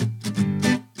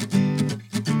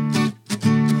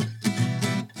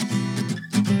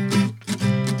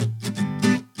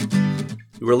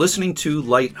You are listening to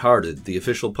Lighthearted, the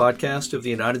official podcast of the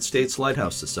United States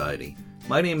Lighthouse Society.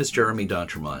 My name is Jeremy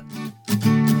D'Entremont.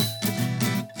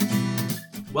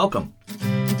 Welcome.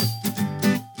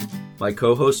 My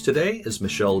co-host today is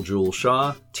Michelle Jewel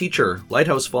Shaw, teacher,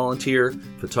 lighthouse volunteer,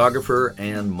 photographer,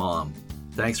 and mom.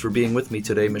 Thanks for being with me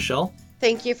today, Michelle.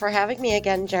 Thank you for having me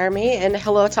again, Jeremy, and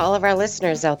hello to all of our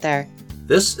listeners out there.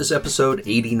 This is episode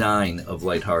 89 of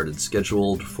Lighthearted,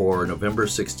 scheduled for November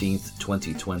 16th,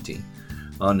 2020.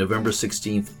 On November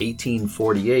 16th,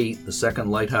 1848, the second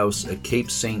lighthouse at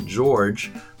Cape St.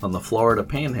 George on the Florida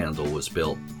Panhandle was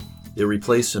built. It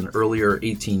replaced an earlier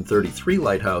 1833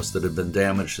 lighthouse that had been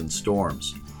damaged in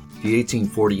storms. The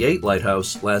 1848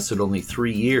 lighthouse lasted only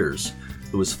 3 years.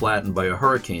 It was flattened by a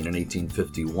hurricane in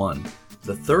 1851.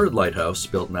 The third lighthouse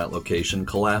built in that location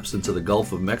collapsed into the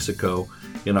Gulf of Mexico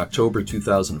in October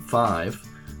 2005,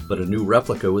 but a new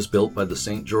replica was built by the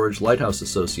St. George Lighthouse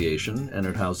Association, and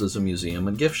it houses a museum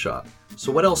and gift shop.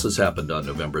 So what else has happened on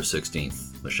November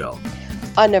 16th, Michelle?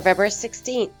 On November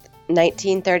 16th,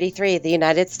 1933, the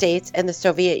United States and the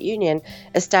Soviet Union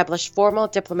established formal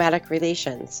diplomatic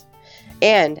relations.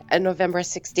 And on November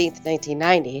 16th,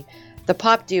 1990, the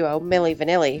pop duo Milli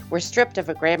Vanilli were stripped of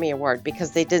a Grammy Award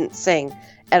because they didn't sing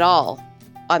at all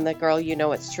on the Girl You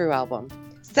Know It's True album.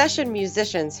 Session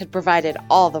musicians had provided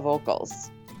all the vocals.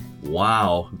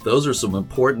 Wow, those are some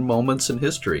important moments in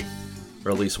history.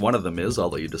 Or at least one of them is, I'll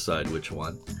let you decide which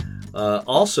one.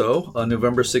 Also, on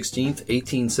November 16th,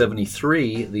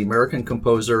 1873, the American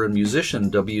composer and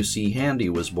musician W.C. Handy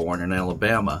was born in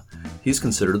Alabama. He's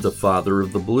considered the father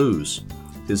of the blues.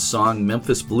 His song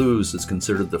Memphis Blues is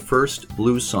considered the first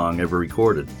blues song ever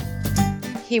recorded.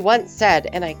 He once said,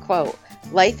 and I quote,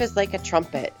 "Life is like a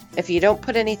trumpet. If you don't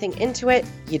put anything into it,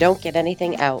 you don't get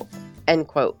anything out." End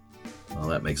quote. Well,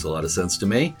 that makes a lot of sense to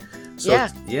me. So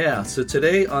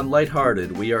today on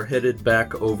Lighthearted, we are headed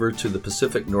back over to the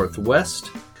Pacific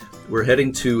Northwest. We're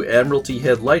heading to Admiralty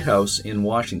Head Lighthouse in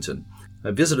Washington.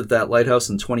 I visited that lighthouse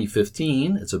in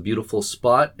 2015. It's a beautiful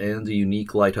spot and a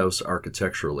unique lighthouse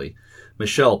architecturally.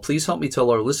 Michelle, please help me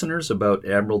tell our listeners about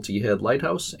Admiralty Head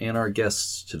Lighthouse and our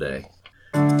guests today.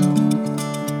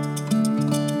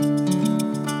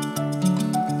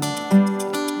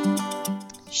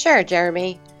 Sure,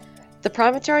 Jeremy. The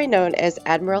promontory known as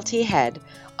Admiralty Head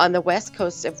on the west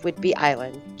coast of Whidbey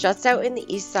Island, juts out in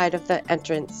the east side of the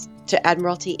entrance to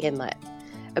Admiralty Inlet,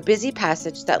 a busy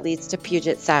passage that leads to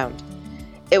Puget Sound.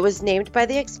 It was named by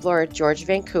the explorer George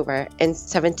Vancouver in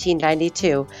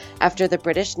 1792 after the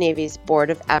British Navy's Board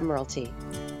of Admiralty.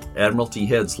 Admiralty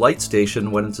Head's light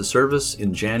station went into service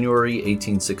in January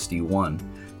 1861.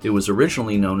 It was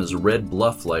originally known as Red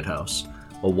Bluff Lighthouse.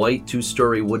 A white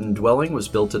two-story wooden dwelling was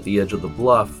built at the edge of the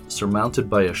bluff, surmounted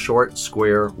by a short,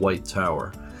 square, white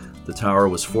tower. The tower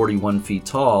was 41 feet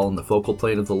tall, and the focal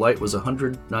plane of the light was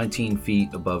 119 feet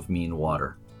above mean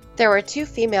water. There were 2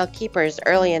 female keepers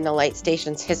early in the light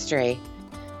station's history.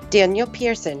 Daniel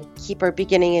Pearson, keeper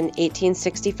beginning in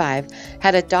 1865,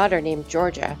 had a daughter named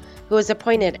Georgia, who was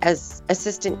appointed as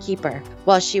assistant keeper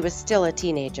while she was still a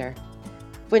teenager.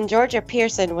 When Georgia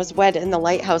Pearson was wed in the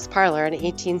lighthouse parlor in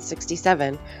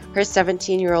 1867, her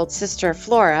 17-year-old sister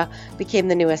Flora became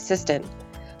the new assistant.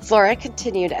 Flora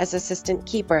continued as assistant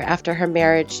keeper after her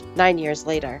marriage 9 years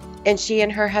later, and she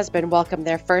and her husband welcomed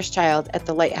their first child at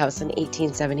the lighthouse in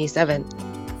 1877.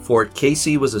 Fort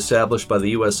Casey was established by the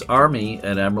U.S. Army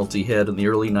at Admiralty Head in the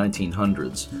early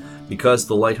 1900s. Because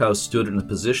the lighthouse stood in a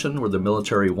position where the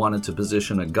military wanted to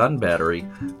position a gun battery,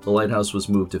 the lighthouse was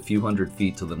moved a few hundred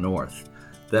feet to the north.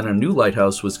 Then a new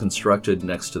lighthouse was constructed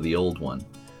next to the old one.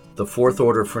 The 4th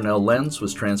Order Fresnel lens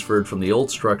was transferred from the old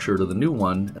structure to the new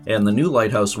one, and the new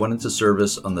lighthouse went into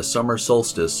service on the summer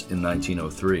solstice in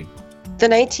 1903. The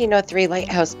 1903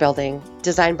 lighthouse building,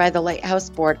 designed by the Lighthouse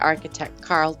Board architect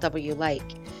Carl W.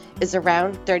 Like, is a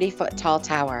round 30-foot tall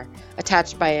tower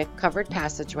attached by a covered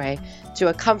passageway to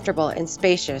a comfortable and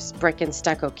spacious brick and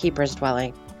stucco keeper's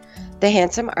dwelling. The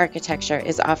handsome architecture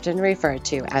is often referred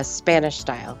to as Spanish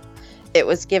style. It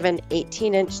was given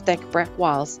 18-inch thick brick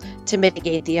walls to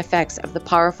mitigate the effects of the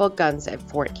powerful guns at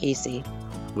Fort Casey.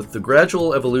 With the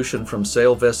gradual evolution from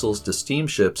sail vessels to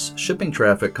steamships, shipping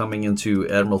traffic coming into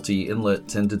Admiralty Inlet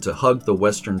tended to hug the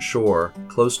western shore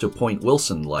close to Point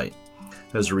Wilson Light.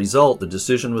 As a result, the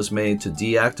decision was made to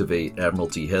deactivate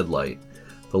Admiralty Head Light.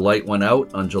 The light went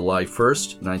out on July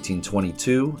 1st,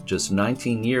 1922, just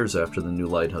 19 years after the new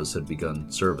lighthouse had begun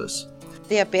service.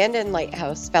 The abandoned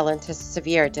lighthouse fell into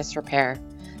severe disrepair.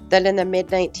 Then in the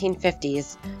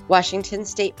mid-1950s, Washington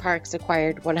State Parks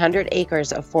acquired 100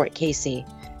 acres of Fort Casey.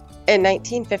 In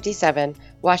 1957,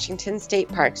 Washington State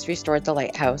Parks restored the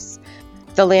lighthouse.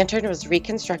 The lantern was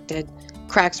reconstructed,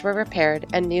 Cracks were repaired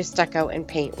and new stucco and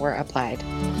paint were applied.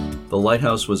 The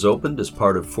lighthouse was opened as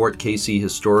part of Fort Casey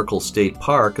Historical State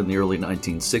Park in the early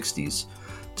 1960s.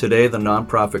 Today, the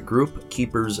nonprofit group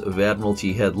Keepers of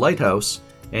Admiralty Head Lighthouse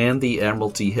and the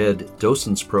Admiralty Head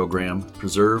Docents Program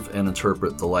preserve and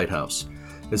interpret the lighthouse.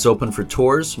 It's open for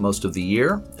tours most of the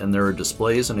year, and there are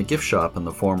displays and a gift shop in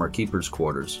the former Keepers'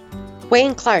 quarters.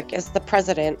 Wayne Clark is the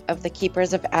president of the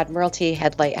Keepers of Admiralty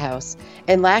Head Lighthouse,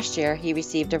 and last year he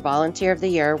received a Volunteer of the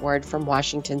Year award from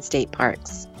Washington State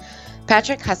Parks.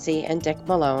 Patrick Hussey and Dick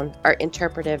Malone are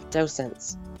interpretive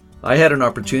docents. I had an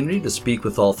opportunity to speak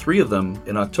with all three of them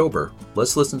in October.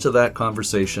 Let's listen to that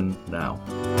conversation now.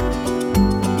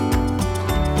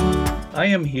 I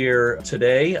am here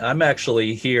today. I'm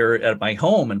actually here at my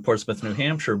home in Portsmouth, New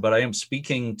Hampshire, but I am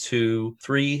speaking to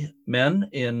three men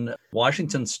in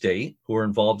Washington State who are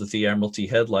involved with the Admiralty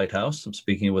Head Lighthouse. I'm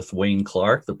speaking with Wayne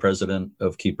Clark, the president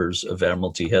of Keepers of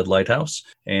Admiralty Head Lighthouse,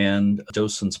 and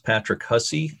docents Patrick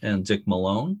Hussey and Dick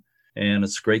Malone. And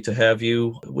it's great to have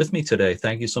you with me today.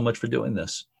 Thank you so much for doing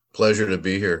this. Pleasure to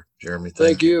be here, Jeremy.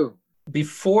 Thank you.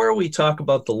 Before we talk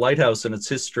about the lighthouse and its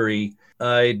history,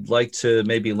 I'd like to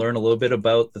maybe learn a little bit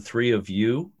about the three of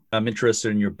you. I'm interested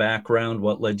in your background,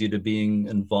 what led you to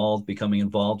becoming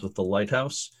involved with the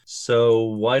lighthouse. So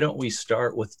why don't we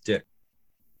start with Dick?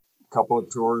 A couple of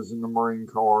tours in the Marine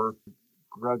Corps,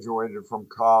 graduated from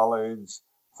college,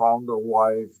 found a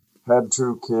wife, had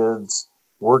two kids,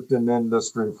 worked in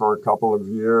industry for a couple of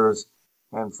years,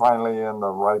 and finally in the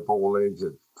ripe old age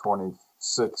of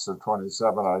 26 or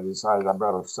 27, I decided I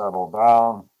better settle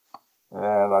down.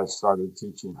 And I started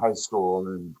teaching high school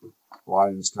in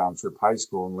Lyons Township High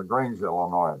School in LaGrange,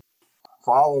 Illinois.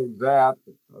 Followed that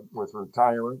with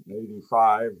retirement in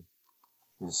 85.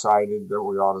 Decided that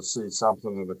we ought to see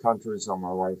something of the country, so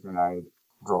my wife and I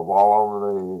drove all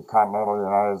over the continental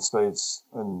United States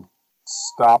and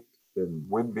stopped in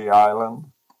Whidbey Island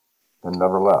and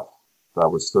never left. That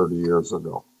was 30 years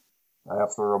ago.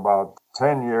 After about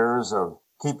 10 years of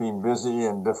keeping busy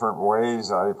in different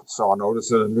ways, I saw a notice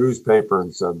in a newspaper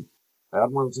and said,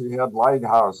 Admiralty Head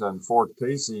Lighthouse and Fort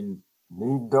Casey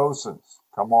need docents.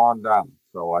 Come on down.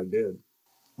 So I did.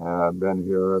 And I've been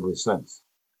here ever since.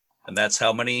 And that's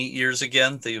how many years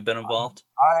again that you've been involved?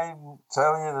 I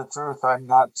tell you the truth, I'm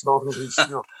not totally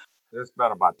sure. It's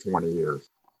been about 20 years.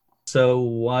 So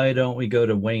why don't we go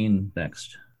to Wayne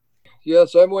next?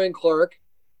 Yes, I'm Wayne Clark.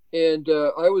 And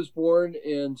I was born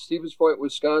in Stevens Point,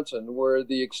 Wisconsin, where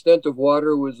the extent of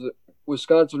water was the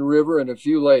Wisconsin River and a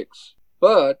few lakes.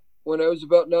 But when I was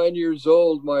about 9 years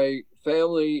old, my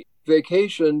family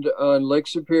vacationed on Lake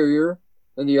Superior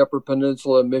in the Upper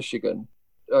Peninsula of Michigan.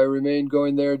 I remained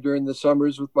going there during the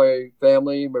summers with my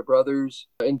family, my brothers,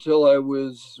 until I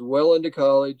was well into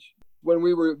college. When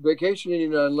we were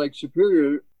vacationing on Lake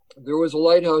Superior, there was a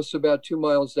lighthouse about 2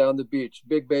 miles down the beach,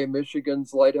 Big Bay,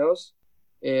 Michigan's lighthouse.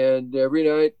 And every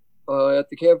night at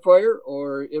the campfire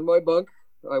or in my bunk,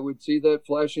 I would see that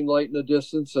flashing light in the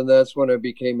distance, and that's when I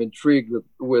became intrigued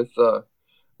with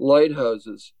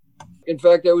lighthouses. In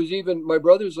fact, my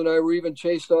brothers and I were even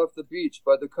chased off the beach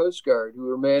by the Coast Guard who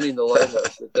were manning the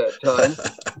lighthouse at that time.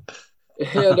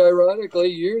 And ironically,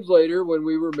 years later, when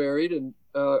we were married, and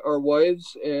our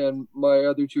wives and my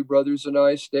other two brothers and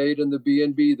I stayed in the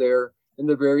B&B there in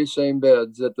the very same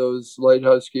beds that those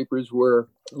lighthouse keepers were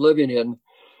living in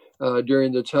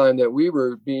during the time that we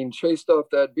were being chased off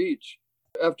that beach.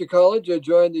 After college, I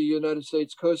joined the United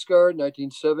States Coast Guard in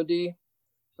 1970.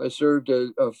 I served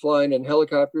flying in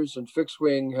helicopters and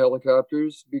fixed-wing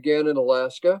helicopters, began in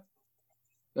Alaska.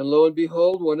 And lo and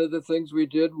behold, one of the things we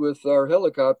did with our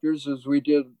helicopters is we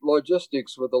did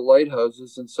logistics with the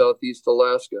lighthouses in Southeast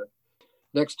Alaska.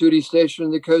 Next duty station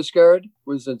in the Coast Guard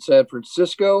was in San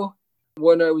Francisco.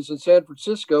 When I was in San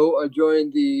Francisco, I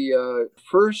joined the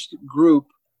first group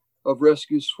of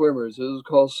rescue swimmers. It was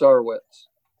called Sarwets.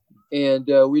 And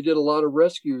we did a lot of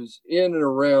rescues in and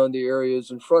around the areas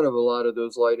in front of a lot of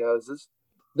those lighthouses.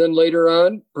 Then later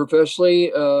on,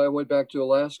 professionally, I went back to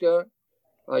Alaska.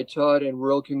 I taught in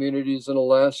rural communities in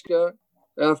Alaska.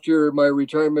 After my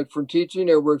retirement from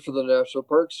teaching, I worked for the National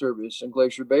Park Service in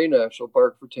Glacier Bay National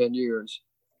Park for 10 years.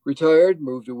 Retired,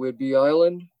 moved to Whidbey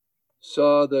Island,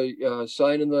 saw the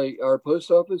sign in our post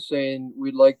office saying,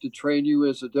 we'd like to train you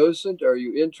as a docent. Are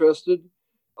you interested?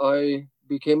 I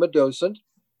became a docent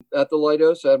at the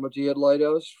lighthouse, Admiralty Head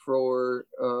Lighthouse.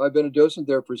 I've been a docent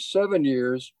there for 7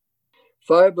 years.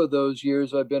 5 of those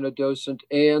years I've been a docent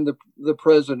and the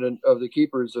president of the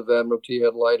Keepers of Admiralty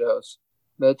Head Lighthouse.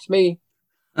 That's me.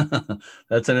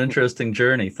 That's an interesting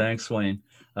journey. Thanks, Wayne.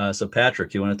 So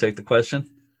Patrick, you want to take the question?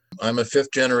 I'm a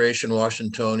 5th generation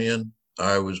Washingtonian.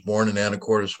 I was born in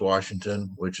Anacortes,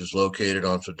 Washington, which is located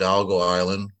on Fidalgo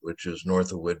Island, which is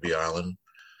north of Whidbey Island.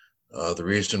 The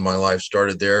reason my life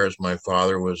started there is my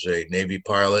father was a Navy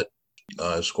pilot.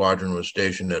 His squadron was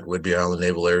stationed at Whidbey Island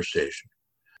Naval Air Station.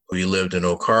 We lived in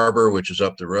Oak Harbor, which is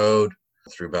up the road,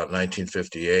 through about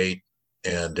 1958.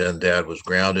 And then Dad was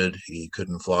grounded. He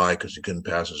couldn't fly because he couldn't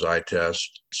pass his eye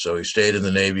test. So he stayed in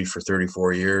the Navy for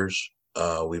 34 years.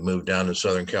 We moved down to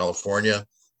Southern California,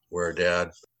 where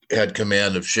Dad had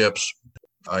command of ships.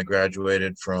 I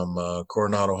graduated from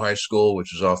Coronado High School,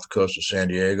 which is off the coast of San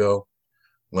Diego.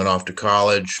 Went off to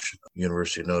college,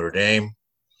 University of Notre Dame.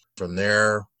 From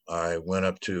there, I went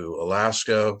up to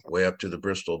Alaska, way up to the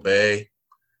Bristol Bay,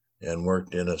 and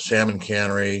worked in a salmon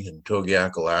cannery in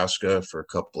Togiak, Alaska for a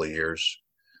couple of years.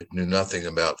 I knew nothing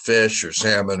about fish or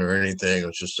salmon or anything. It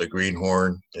was just a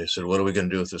greenhorn. They said, what are we going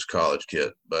to do with this college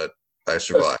kid? But I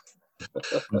survived.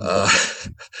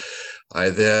 I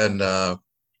then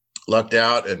lucked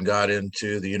out and got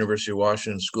into the University of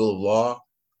Washington School of Law,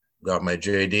 got my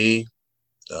JD,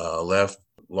 left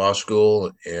law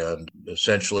school and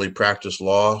essentially practiced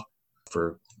law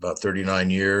for about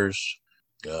 39 years.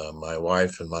 My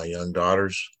wife and my young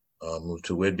daughters moved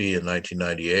to Whidbey in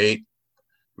 1998,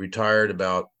 retired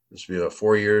about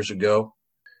 4 years ago.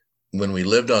 When we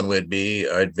lived on Whidbey,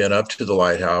 I'd been up to the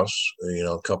lighthouse,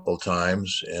 a couple of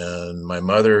times. And my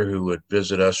mother, who would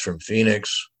visit us from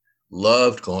Phoenix,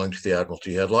 loved going to the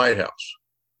Admiralty Head Lighthouse.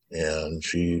 And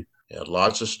she had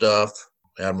lots of stuff,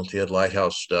 Admiralty Head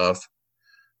Lighthouse stuff,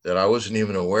 that I wasn't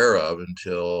even aware of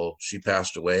until she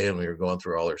passed away and we were going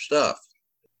through all her stuff.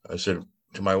 I said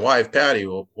to my wife, Patty,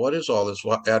 well, what is all this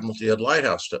Admiralty Head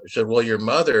Lighthouse stuff? She said, well, your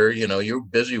mother, you're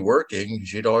busy working.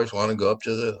 She'd always want to go up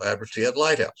to the Admiralty Head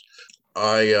Lighthouse.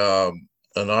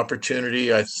 An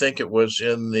opportunity, I think it was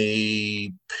in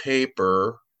the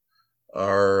paper,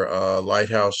 our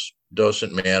lighthouse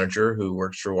docent manager who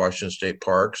works for Washington State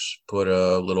Parks put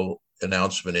a little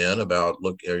announcement in about,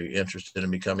 look, are you interested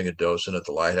in becoming a docent at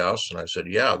the lighthouse? And I said,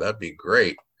 yeah, that'd be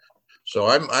great. So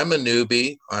I'm a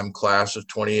newbie. I'm class of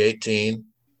 2018,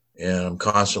 and I'm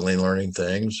constantly learning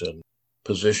things. And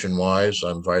position-wise,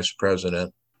 I'm vice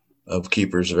president of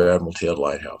Keepers of Admiralty Head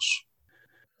Lighthouse.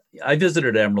 I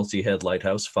visited Admiralty Head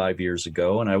Lighthouse 5 years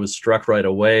ago, and I was struck right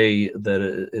away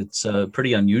that it's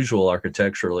pretty unusual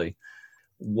architecturally.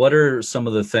 What are some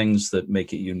of the things that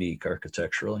make it unique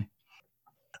architecturally?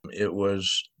 It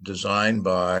was designed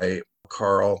by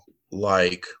Carl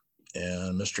Like,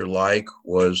 and Mr. Like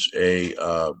was a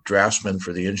draftsman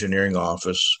for the engineering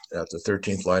office at the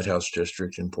 13th Lighthouse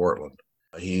District in Portland.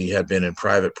 He had been in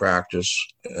private practice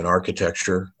in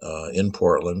architecture in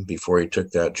Portland before he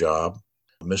took that job.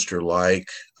 Mr. Like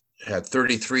had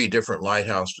 33 different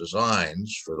lighthouse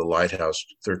designs for the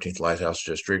 13th Lighthouse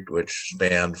District, which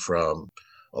spanned from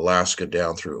Alaska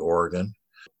down through Oregon.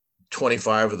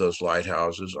 25 of those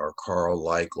lighthouses are Carl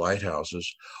Like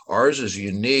lighthouses. Ours is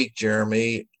unique,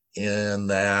 Jeremy, in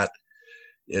that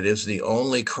it is the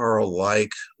only Carl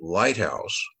Like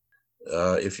lighthouse.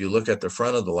 If you look at the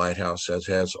front of the lighthouse, it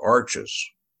has arches.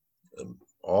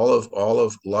 All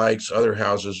of Like's other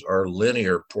houses are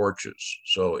linear porches,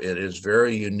 so it is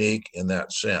very unique in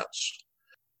that sense.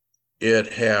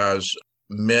 It has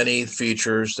many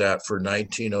features that for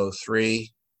 1903,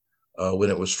 when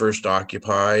it was first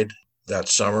occupied, that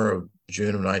summer of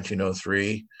June of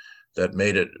 1903, that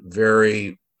made it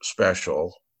very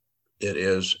special. It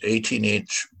is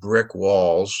 18-inch brick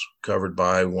walls covered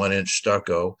by 1-inch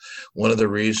stucco. One of the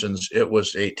reasons it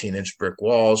was 18-inch brick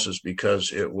walls is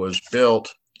because it was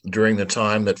built during the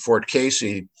time that Fort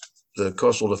Casey, the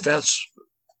coastal defense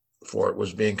fort,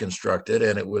 was being constructed,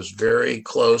 and it was very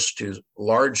close to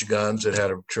large guns that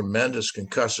had a tremendous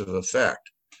concussive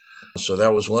effect. So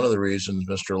that was one of the reasons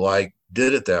Mr. Like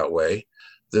did it that way.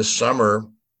 This summer,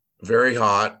 very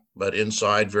hot, but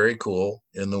inside very cool.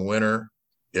 In the winter,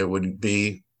 it would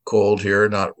be cold here,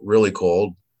 not really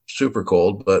cold, super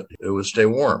cold, but it would stay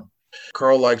warm.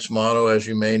 Carl Like's motto, as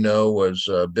you may know, was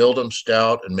build them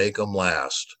stout and make them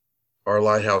last. Our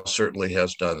lighthouse certainly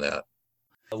has done that.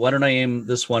 Why don't I aim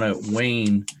this one at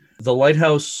Wayne? The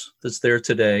lighthouse that's there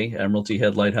today, Admiralty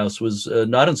Head Lighthouse, was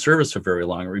not in service for very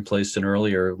long. It replaced an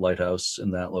earlier lighthouse in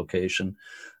that location.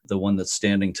 The one that's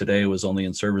standing today was only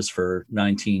in service for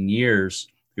 19 years.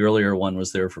 The earlier one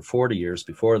was there for 40 years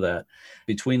before that.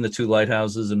 Between the two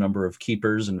lighthouses, a number of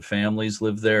keepers and families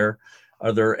live there.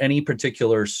 Are there any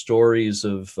particular stories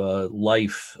of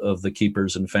life of the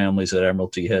keepers and families at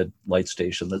Admiralty Head Light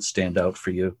Station that stand out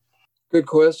for you? Good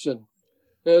question.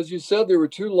 As you said, there were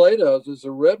two lighthouses,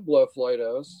 a Red Bluff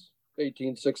Lighthouse,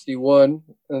 1861,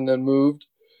 and then moved.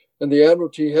 And the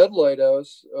Admiralty Head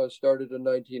Lighthouse started in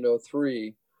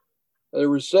 1903. There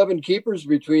were 7 keepers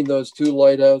between those 2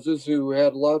 lighthouses who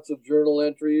had lots of journal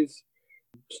entries,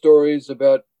 stories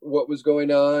about what was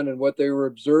going on and what they were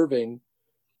observing.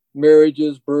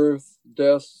 Marriages, births,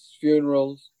 deaths,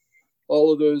 funerals,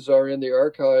 all of those are in the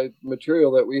archive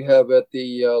material that we have at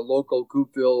the local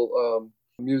Coupeville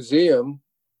museum.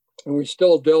 And we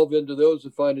still delve into those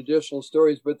to find additional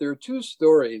stories. But there are 2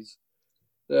 stories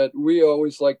that we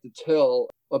always like to tell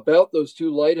about those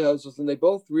 2 lighthouses. And they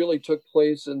both really took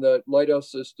place in the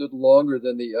lighthouse that stood longer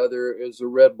than the other, is the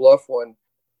Red Bluff one.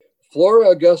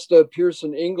 Flora Augusta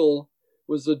Pearson Ingle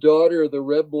was the daughter of the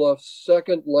Red Bluff's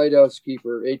 2nd lighthouse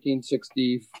keeper,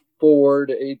 1864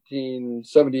 to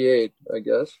 1878, I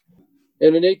guess.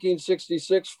 And in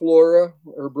 1866, Flora,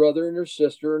 her brother and her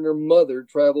sister and her mother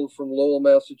traveled from Lowell,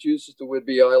 Massachusetts to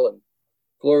Whidbey Island.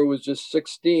 Flora was just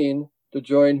 16 to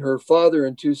join her father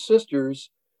and 2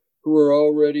 sisters who were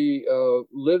already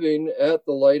living at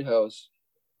the lighthouse.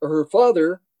 Her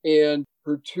father and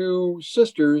her 2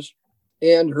 sisters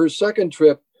and her second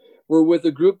trip were with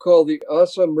a group called the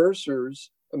Asa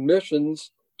Mercers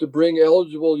Missions to bring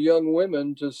eligible young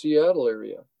women to Seattle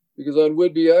area. Because on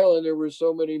Whidbey Island, there were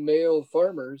so many male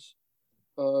farmers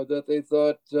that they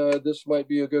thought this might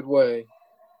be a good way.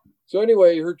 So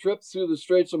anyway, her trip through the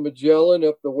Straits of Magellan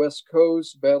up the West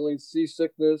Coast, battling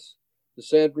seasickness, to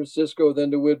San Francisco,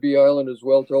 then to Whidbey Island, is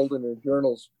well told in her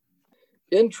journals.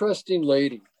 Interesting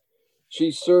lady. She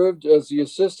served as the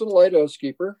assistant lighthouse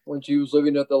keeper when she was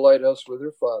living at the lighthouse with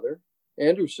her father,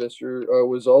 and her sister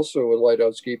was also a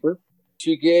lighthouse keeper.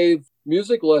 She gave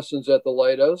music lessons at the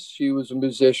lighthouse. She was a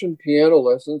musician, piano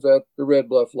lessons at the Red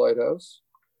Bluff Lighthouse.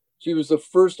 She was the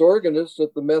first organist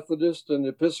at the Methodist and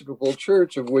Episcopal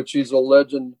Church, of which she's a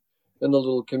legend in the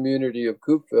little community of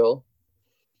Coupeville.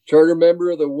 Charter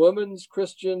member of the Women's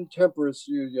Christian Temperance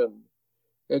Union.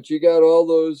 And she got all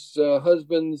those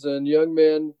husbands and young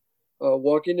men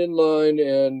walking in line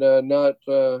and not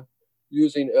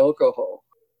using alcohol.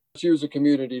 She was a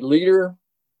community leader.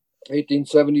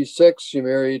 1876, she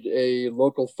married a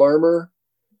local farmer,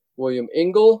 William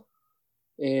Ingle,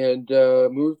 and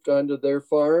moved onto their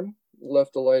farm,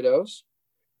 left the lighthouse.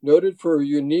 Noted for her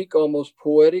unique, almost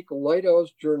poetic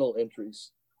lighthouse journal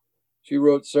entries. She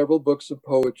wrote several books of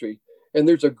poetry. And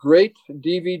there's a great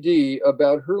DVD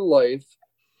about her life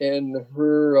and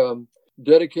her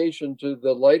dedication to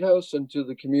the lighthouse and to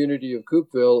the community of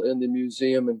Coupeville in the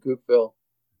museum in Coupeville.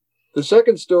 The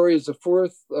second story is the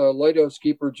 4th lighthouse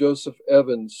keeper, Joseph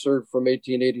Evans, served from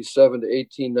 1887 to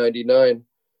 1899.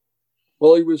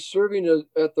 While he was serving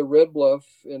at the Red Bluff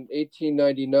in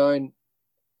 1899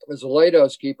 as a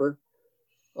lighthouse keeper,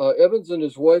 Evans and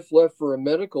his wife left for a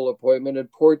medical appointment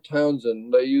at Port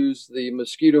Townsend. They used the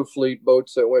Mosquito Fleet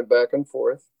boats that went back and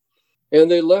forth. And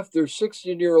they left their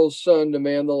 16-year-old son to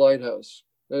man the lighthouse.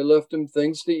 They left him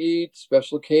things to eat,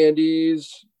 special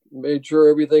candies, made sure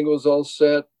everything was all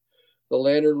set. The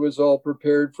lantern was all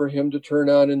prepared for him to turn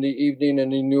on in the evening,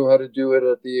 and he knew how to do it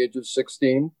at the age of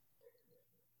 16.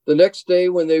 The next day,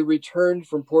 when they returned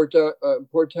from Port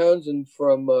Townsend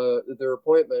from their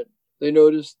appointment, they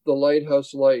noticed the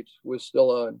lighthouse light was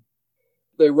still on.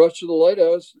 They rushed to the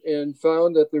lighthouse and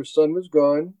found that their son was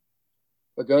gone.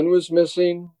 A gun was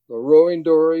missing. The rowing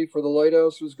dory for the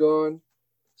lighthouse was gone.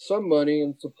 Some money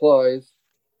and supplies.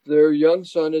 Their young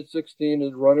son at 16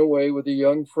 had run away with a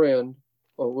young friend,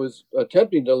 or was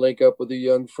attempting to link up with a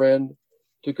young friend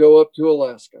to go up to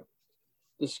Alaska.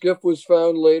 The skiff was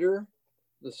found later.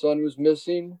 The son was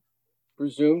missing,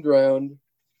 presumed drowned.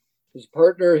 His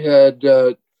partner had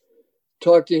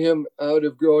talked to him out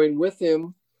of going with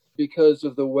him because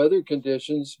of the weather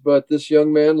conditions, but this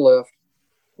young man left,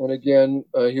 and again,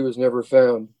 he was never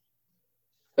found.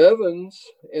 Evans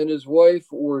and his wife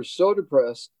were so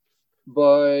depressed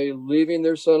by leaving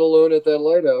their son alone at that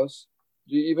lighthouse,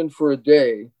 even for a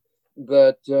day,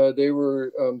 that they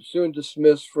were soon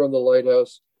dismissed from the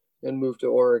lighthouse and moved to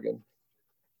Oregon.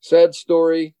 Sad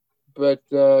story, but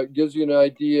gives you an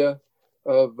idea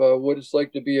of what it's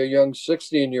like to be a young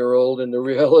 16-year-old in the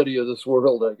reality of this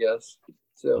world, I guess.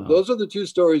 So Those are the 2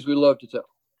 stories we love to tell.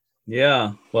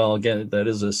 Yeah, well, again, that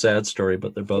is a sad story,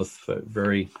 but they're both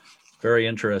very, very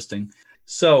interesting.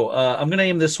 So I'm going to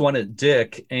aim this one at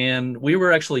Dick, and we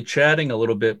were actually chatting a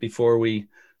little bit before we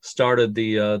started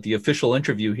the official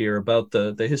interview here about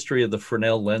the history of the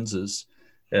Fresnel lenses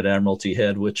at Admiralty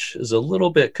Head, which is a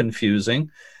little bit confusing,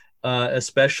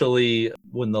 especially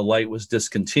when the light was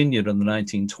discontinued in the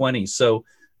 1920s. So,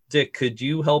 Dick, could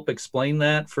you help explain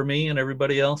that for me and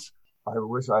everybody else? I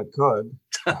wish I could.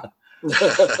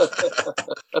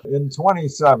 In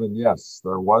 27, yes,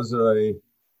 there was a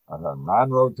a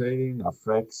non-rotating, a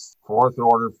fixed fourth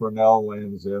order Fresnel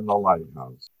lens in the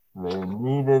lighthouse. They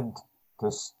needed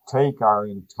to take our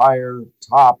entire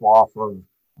top off of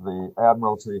the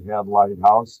Admiralty Head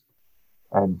Lighthouse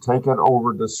and take it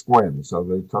over to Squim. So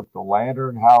they took the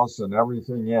lantern house and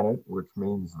everything in it, which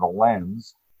means the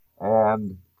lens,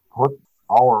 and put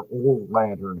our old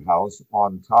lantern house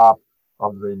on top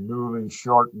of the newly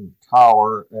shortened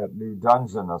tower at New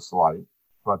Dungeness Light.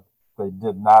 But they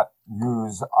did not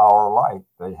use our light.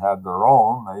 They had their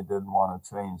own. They didn't want to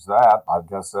change that. I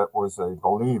guess it was a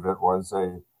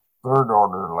third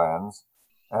order lens.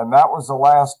 And that was the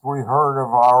last we heard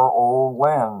of our old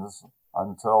lens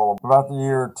until about the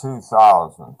year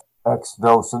 2000.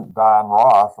 Ex-docent Don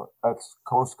Roth,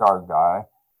 ex-Coast Guard guy,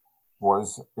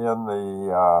 was in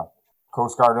the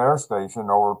Coast Guard Air Station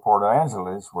over Port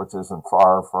Angeles, which isn't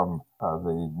far from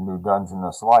the New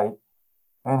Dungeness Light.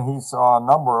 And he saw a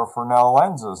number of Fresnel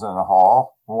lenses in a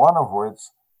hall, one of which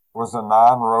was a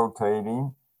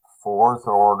non-rotating fourth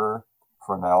order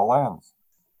Fresnel lens.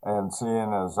 And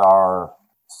seeing as our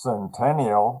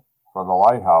centennial for the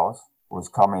lighthouse was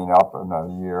coming up in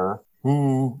a year,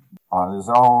 he, on his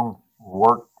own,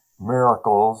 worked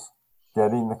miracles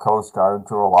getting the Coast Guard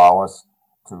to allow us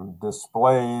to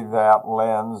display that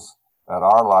lens at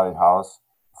our lighthouse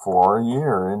for a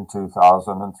year in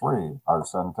 2003, our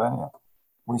centennial.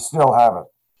 We still have it.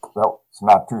 Well, it's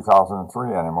not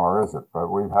 2003 anymore, is it? But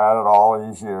we've had it all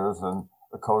these years, and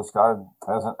the Coast Guard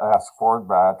hasn't asked for it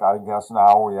back. I guess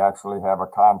now we actually have a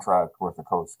contract with the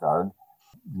Coast Guard,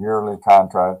 yearly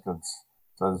contract that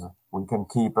says we can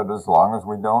keep it as long as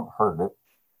we don't hurt it,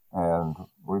 and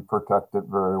we protect it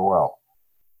very well.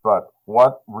 But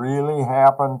what really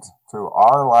happened to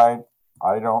our light,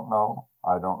 I don't know.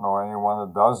 I don't know anyone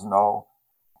that does know.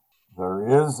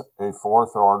 There is a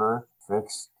fourth order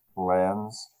fixed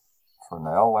lens,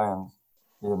 Fresnel lens,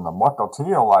 in the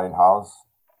Mukilteo Lighthouse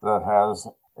that has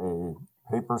a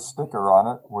paper sticker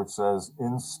on it which says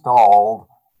installed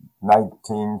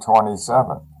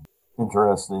 1927.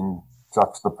 Interesting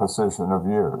juxtaposition of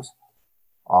years.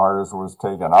 Ours was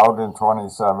taken out in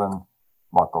 27.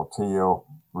 Mukilteo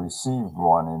received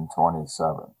one in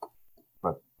 27.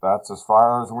 But that's as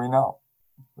far as we know.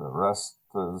 The rest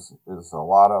is a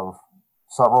lot of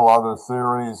several other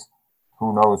theories.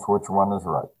 Who knows which one is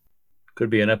right? Could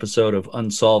be an episode of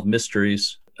Unsolved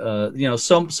Mysteries.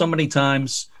 So many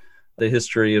times the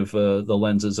history of the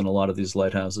lenses in a lot of these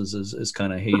lighthouses is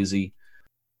kind of hazy.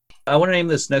 I want to name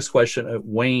this next question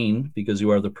Wayne, because you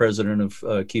are the president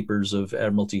of Keepers of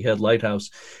Admiralty Head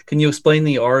Lighthouse. Can you explain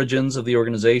the origins of the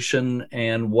organization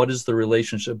and what is the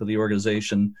relationship of the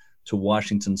organization to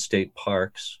Washington State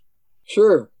Parks?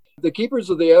 Sure. The Keepers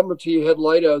of the Admiralty Head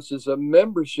Lighthouse is a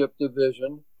membership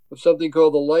division of something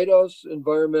called the Lighthouse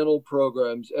Environmental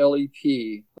Programs,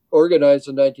 LEP, organized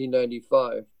in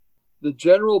 1995. The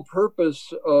general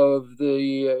purpose of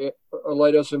the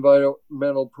Lighthouse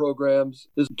Environmental Programs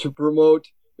is to promote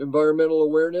environmental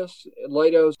awareness and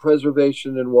lighthouse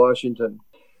preservation in Washington.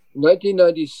 In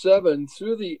 1997,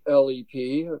 through the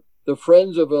LEP, the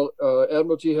Friends of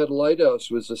Admiralty Head Lighthouse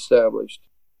was established,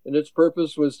 and its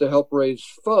purpose was to help raise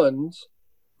funds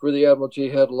for the Admiralty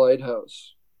Head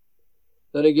Lighthouse.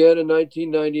 Then again, in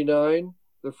 1999,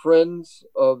 the Friends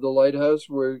of the Lighthouse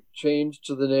were changed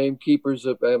to the name Keepers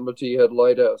of Admiralty Head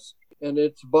Lighthouse, and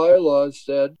its bylaws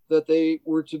said that they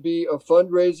were to be a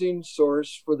fundraising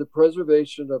source for the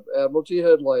preservation of Admiralty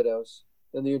Head Lighthouse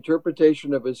and the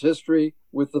interpretation of its history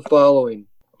with the following.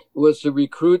 It was to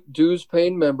recruit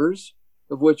dues-paying members,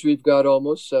 of which we've got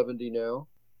almost 70 now,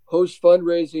 host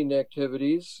fundraising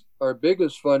activities. Our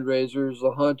biggest fundraiser is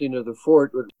the Haunting of the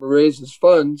Fort, which raises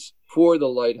funds for the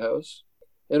lighthouse,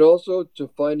 and also to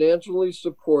financially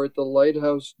support the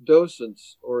Lighthouse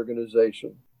Docents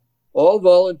Organization. All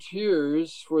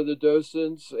volunteers for the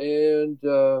docents and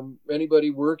anybody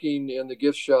working in the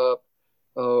gift shop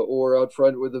or out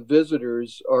front with the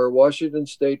visitors are Washington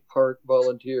State Park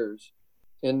volunteers.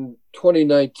 In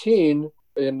 2019,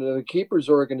 in the Keepers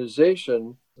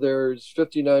organization, there's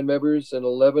 59 members and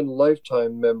 11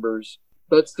 lifetime members.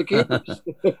 That's the Keepers.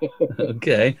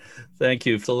 Okay, thank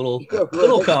you. It's a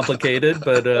little complicated,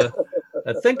 but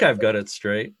I think I've got it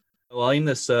straight. Well, I'll aim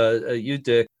this you,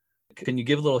 Dick. Can you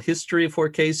give a little history of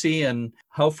Fort Casey and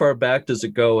how far back does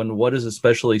it go and what is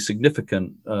especially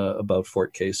significant about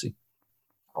Fort Casey?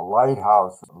 The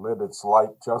lighthouse lit its light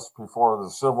just before the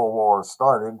Civil War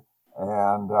started,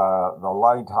 and the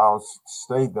lighthouse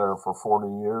stayed there for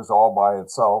 40 years all by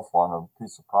itself on a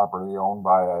piece of property owned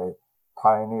by a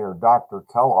pioneer, Dr.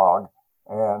 Kellogg.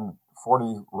 And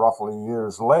 40 roughly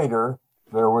years later,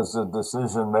 there was a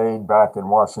decision made back in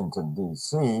Washington,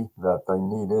 D.C. that they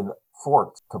needed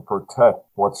forts to protect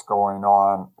what's going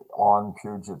on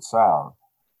Puget Sound.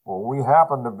 Well, we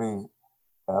happen to be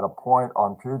at a point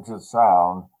on Puget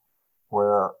Sound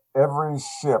where every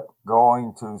ship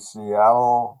going to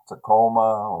Seattle,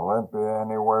 Tacoma, Olympia,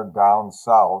 anywhere down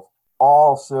south,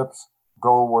 all ships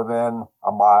go within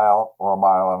a mile or a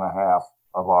mile and a half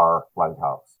of our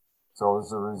lighthouse. So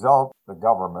as a result, the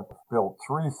government built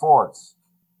 3 forts,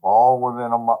 all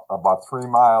within about 3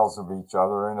 miles of each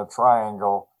other in a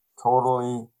triangle,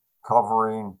 totally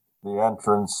covering the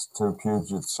entrance to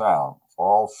Puget Sound.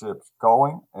 All ships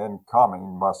going and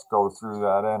coming must go through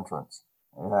that entrance.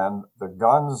 And the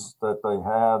guns that they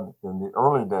had in the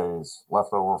early days,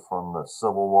 left over from the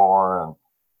Civil War and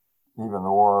even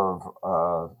the War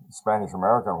of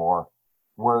Spanish-American War,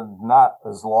 were not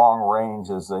as long range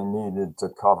as they needed to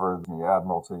cover the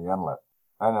Admiralty Inlet.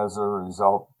 And as a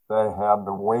result, they had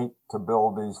to wait to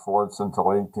build these forts until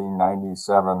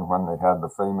 1897 when they had the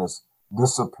famous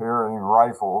disappearing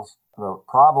rifles. The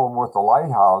problem with the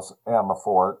lighthouse and the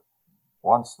fort,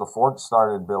 once the fort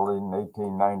started building in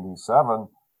 1897,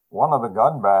 one of the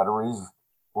gun batteries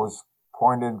was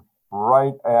pointed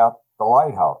right at the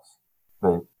lighthouse.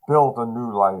 They built a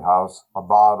new lighthouse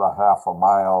about a half a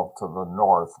mile to the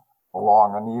north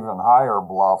along an even higher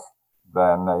bluff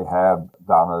than they had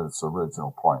down at its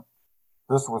original point.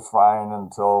 This was fine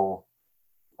until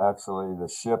actually the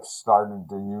ships started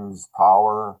to use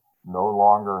power, no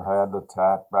longer had to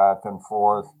tack back and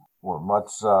forth, were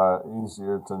much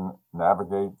easier to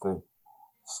navigate the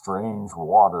strange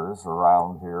waters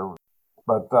around here.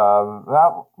 But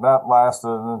that lasted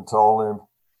until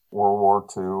World War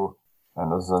II.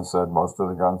 And as I said, most of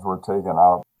the guns were taken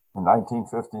out. In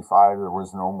 1955, there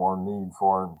was no more need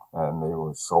for it, and they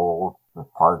were sold. The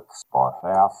parks bought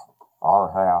half,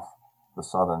 our half, the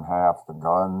southern half, the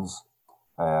guns,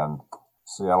 and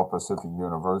Seattle Pacific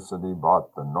University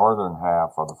bought the northern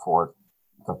half of the fort.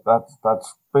 But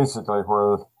that's basically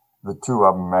where the two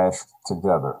of them mashed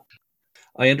together.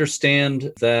 I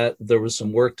understand that there was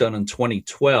some work done in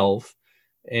 2012,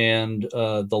 and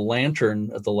the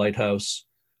lantern at the lighthouse,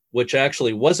 which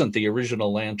actually wasn't the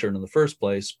original lantern in the first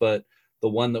place, but the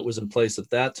one that was in place at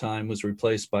that time was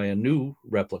replaced by a new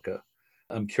replica.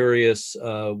 I'm curious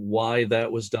why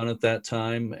that was done at that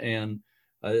time. And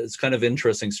it's kind of an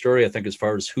interesting story, I think, as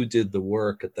far as who did the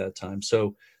work at that time.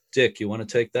 So, Dick, you want to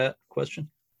take that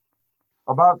question?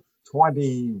 About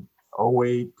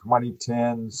 2008,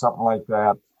 2010, something like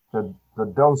that, the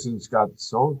docents got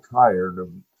so tired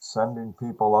of sending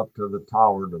people up to the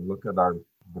tower to look at the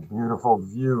beautiful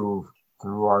view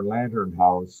through our lantern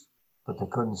house, but they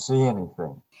couldn't see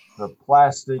anything. The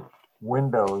plastic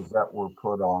windows that were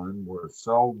put on were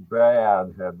so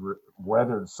bad, had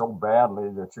weathered so badly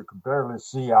that you could barely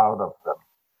see out of them.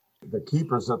 The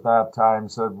keepers at that time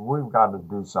said, we've got to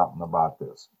do something about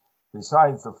this.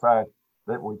 Besides the fact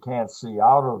that we can't see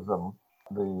out of them,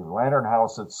 the lantern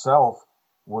house itself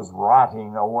was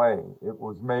rotting away. It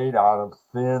was made out of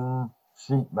thin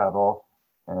sheet metal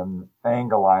and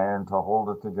angle iron to hold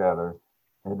it together.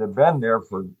 It had been there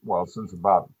since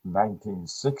about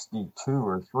 1962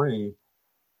 or 3,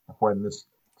 when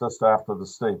just after the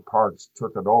state parks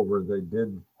took it over, they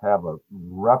did have a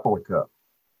replica.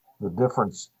 The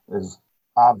difference is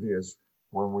obvious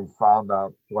when we found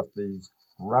out what the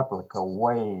replica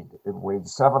weighed. It weighed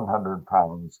 700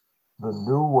 pounds. The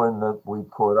new one that we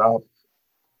put up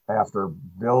after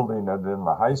building it in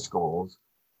the high schools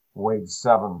weighed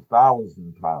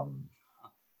 7,000 pounds.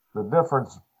 The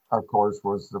difference, of course,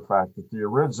 was the fact that the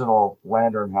original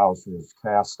lantern house was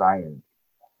cast iron.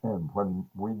 And when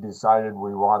we decided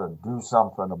we wanted to do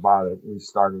something about it, we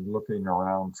started looking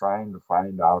around trying to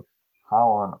find out how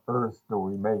on earth do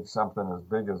we make something as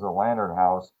big as a lantern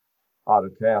house out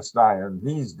of cast iron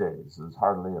these days. There's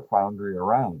hardly a foundry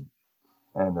around.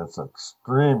 And it's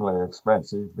extremely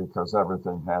expensive because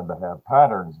everything had to have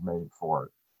patterns made for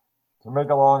it. To make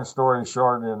a long story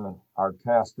short, in our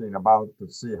casting about to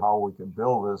see how we could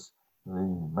build this, the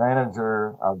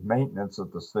manager of maintenance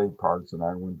at the state parks and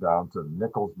I went down to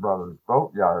Nichols Brothers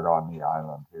Boatyard on the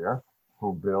island here,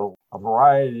 who built a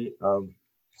variety of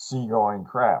seagoing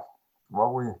craft.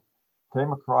 Well, we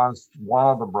came across one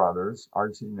of the brothers,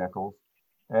 Archie Nichols,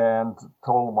 and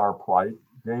told him our plight,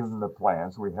 gave him the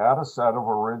plans. We had a set of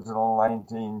original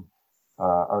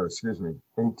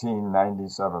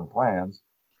 1897 plans.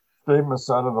 Gave him a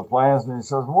set of the plans, and he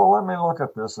says, well, let me look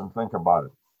at this and think about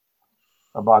it.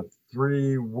 About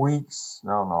 3 weeks,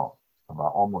 about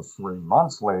almost 3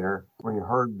 months later, we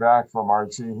heard back from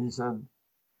Archie. He said,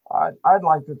 I'd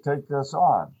like to take this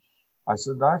on. I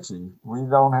said, Archie, we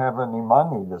don't have any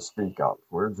money to speak of.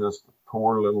 We're just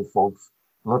poor little folks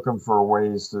looking for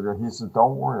ways to do. He said,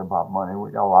 don't worry about money.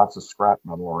 We got lots of scrap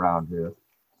metal around here.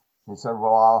 He said,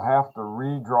 well, I'll have to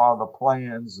redraw the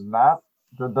plans, not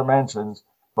the dimensions,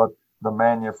 but the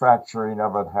manufacturing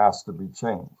of it has to be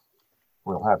changed.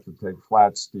 We'll have to take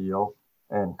flat steel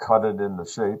and cut it into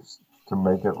shapes to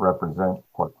make it represent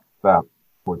that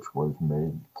which was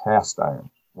made cast iron.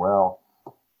 Well,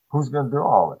 who's going to do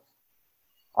all this?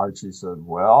 Archie said,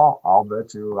 well, I'll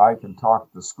bet you I can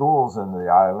talk the schools in the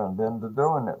island into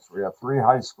doing this. We have 3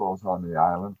 high schools on the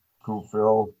island,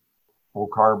 Coupeville,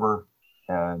 Oak Harbor,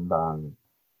 and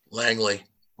Langley.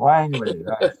 Langley.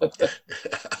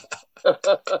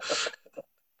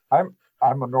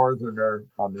 I'm a northerner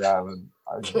on the island.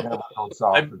 I never go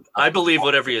south. I believe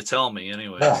whatever you tell me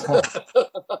anyway.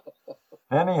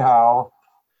 Anyhow,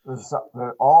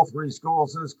 all 3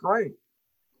 schools is great.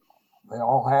 They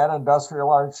all had industrial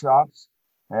art shops.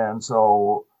 And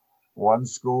so one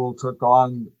school took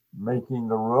on making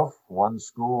the roof. One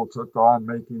school took on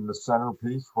making the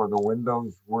centerpiece where the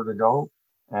windows were to go.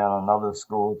 And another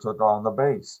school took on the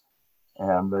base.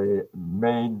 And they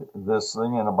made this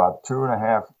thing in about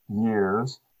 2.5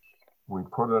 years. We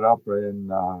put it up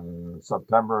in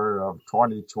September of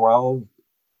 2012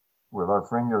 with our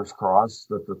fingers crossed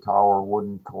that the tower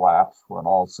wouldn't collapse when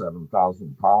all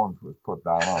 7,000 pounds was put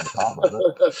down on top of it.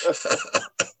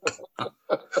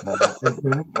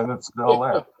 And it's still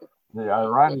there. The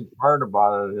ironic part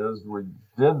about it is we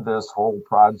did this whole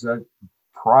project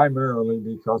primarily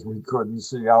because we couldn't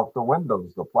see out the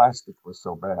windows. The plastic was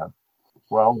so bad.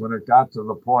 Well, when it got to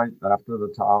the point after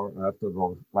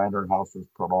the lantern house was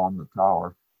put on the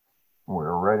tower, we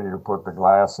were ready to put the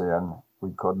glass in.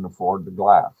 We couldn't afford the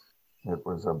glass. It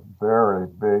was a very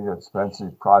big,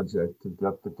 expensive project to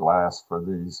get the glass for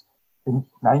these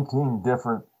 19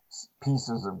 different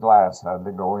pieces of glass had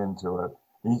to go into it.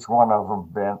 Each one of them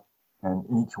bent, and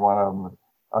each one of them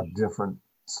a different,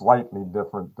 slightly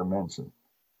different dimension.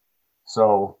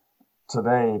 So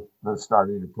today they're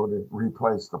starting to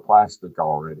replace the plastic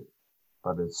already,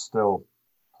 but it's still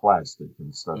plastic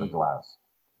instead of glass.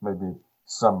 Maybe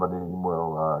somebody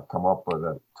will come up with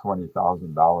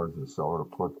 $20,000 or so to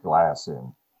put glass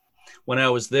in. When I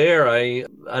was there, I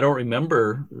don't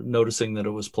remember noticing that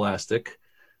it was plastic.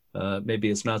 Maybe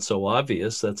it's not so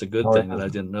obvious. That's a good thing that I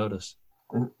didn't notice.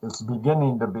 It's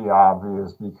beginning to be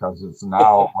obvious because it's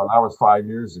now, when I was 5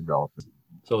 years ago.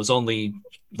 So it was only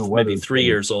maybe 3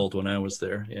 years old when I was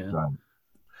there. Yeah. Right.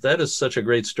 That is such a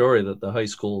great story that the high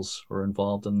schools were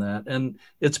involved in that. And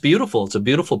it's beautiful. It's a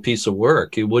beautiful piece of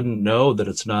work. You wouldn't know that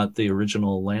it's not the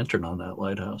original lantern on that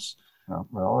lighthouse.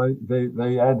 Well,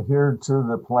 they adhered to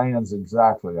the plans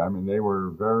exactly. I mean, they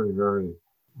were very, very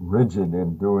rigid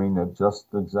in doing it just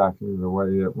exactly the way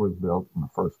it was built in the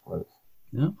first place.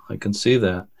 Yeah, I can see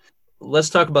that. Let's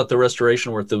talk about the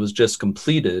restoration work that was just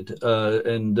completed.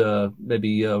 And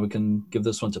maybe we can give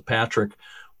this one to Patrick.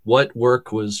 What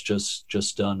work was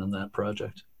just done in that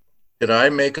project? Could I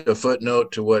make a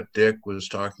footnote to what Dick was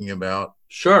talking about?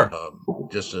 Sure.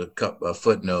 Just a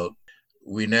footnote.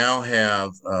 We now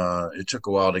have, it took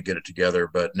a while to get it together,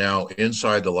 but now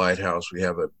inside the lighthouse, we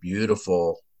have a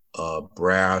beautiful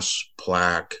brass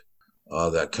plaque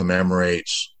that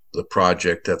commemorates the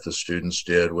project that the students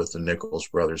did with the Nichols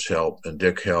brothers' help and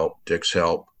Dick's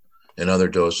help, and other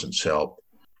docents' help.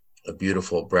 A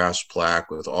beautiful brass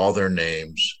plaque with all their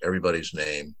names, everybody's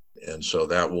name. And so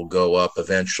that will go up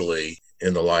eventually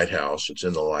in the lighthouse. It's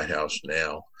in the lighthouse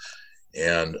now.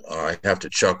 And I have to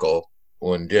chuckle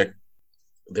when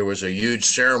there was a huge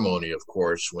ceremony, of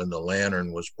course, when the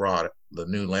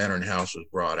new lantern house was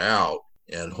brought out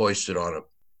and hoisted on a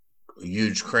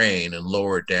huge crane and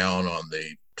lowered down on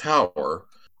the tower.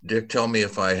 Dick, tell me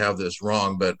if I have this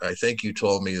wrong, but I think you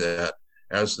told me that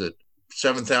as the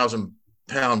 7,000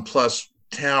 pound plus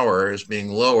tower is being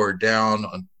lowered down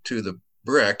onto the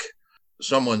brick,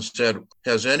 someone said,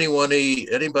 has anybody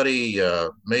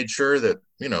made sure that,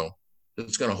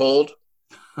 it's going to hold?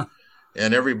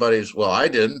 And everybody's, well, I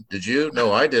didn't. Did you?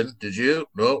 No, I didn't. Did you?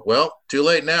 No. Well, too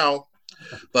late now.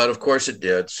 But of course it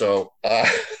did. So,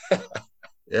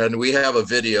 and we have a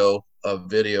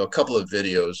couple of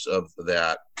videos of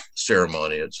that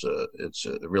ceremony. It's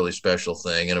a really special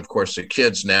thing. And of course the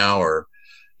kids now are,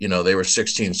 they were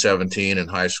 16, 17 in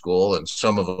high school, and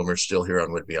some of them are still here on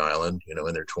Whidbey Island,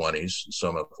 in their 20s, and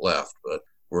some have left. But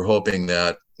we're hoping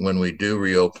that when we do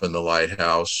reopen the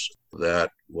lighthouse,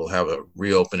 that we'll have a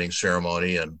reopening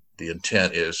ceremony, and the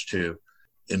intent is to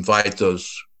invite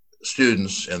those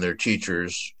students and their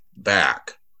teachers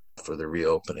back for the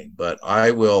reopening. But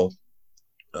I will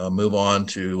move on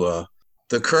to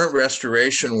The current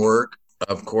restoration work,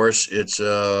 of course, it's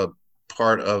a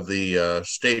part of the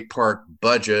state park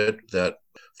budget that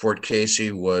Fort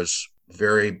Casey was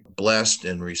very blessed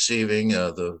in receiving.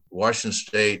 The Washington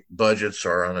state budgets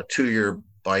are on a 2-year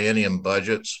biennium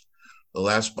budgets. The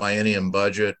last biennium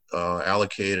budget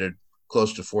allocated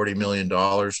close to $40 million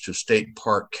to state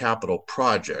park capital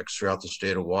projects throughout the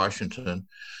state of Washington.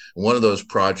 One of those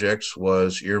projects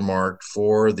was earmarked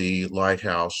for the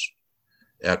lighthouse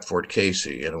at Fort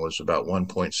Casey, and it was about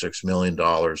 $1.6 million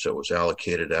that was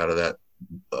allocated out of that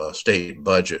state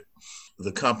budget.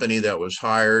 The company that was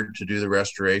hired to do the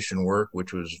restoration work,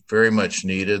 which was very much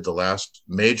needed, the last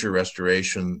major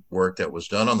restoration work that was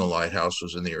done on the lighthouse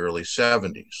was in the early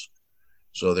 70s.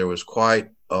 So there was quite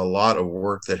a lot of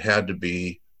work that had to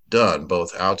be done,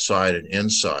 both outside and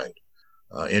inside.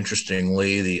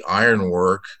 Interestingly, the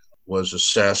ironwork was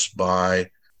assessed by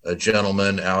a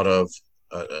gentleman out of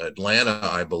Atlanta,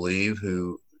 I believe,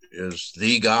 who is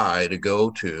the guy to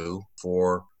go to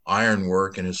for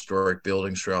ironwork in historic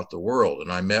buildings throughout the world.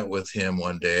 And I met with him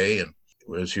one day, and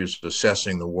as he was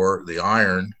assessing the work, the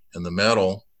iron and the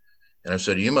metal, and I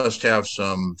said, "You must have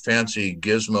some fancy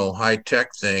gizmo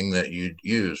high-tech thing that you'd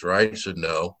use, right?" He said,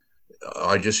 "No,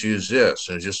 I just use this."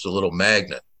 And it's just a little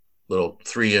magnet, little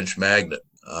 3-inch magnet.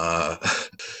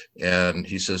 And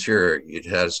he says, "Here, it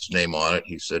has his name on it."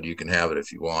 He said, "You can have it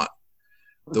if you want."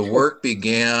 The work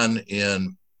began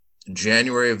in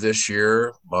January of this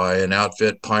year by an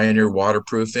outfit, Pioneer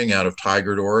Waterproofing, out of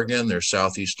Tigard, Oregon. They're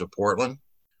southeast of Portland.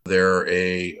 They're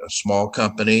a small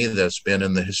company that's been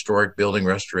in the historic building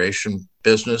restoration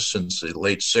business since the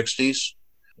late 60s.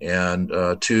 And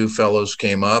 2 fellows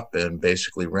came up and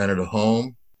basically rented a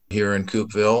home here in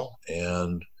Coupeville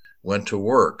and went to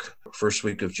work. First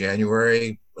week of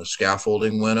January,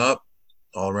 scaffolding went up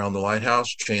all around the lighthouse,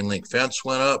 chain link fence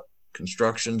went up,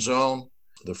 construction zone.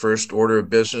 The first order of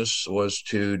business was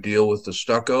to deal with the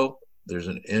stucco. There's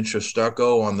an inch of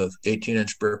stucco on the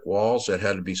 18-inch brick walls that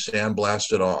had to be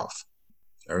sandblasted off.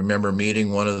 I remember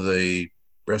meeting one of the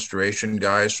restoration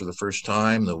guys for the first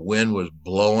time. The wind was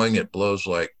blowing. It blows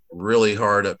like really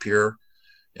hard up here.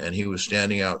 And he was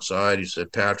standing outside. He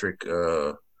said, "Patrick,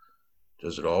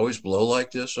 does it always blow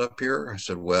like this up here?" I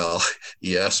said, "Well,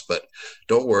 yes, but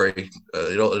don't worry.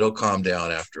 It'll calm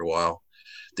down after a while."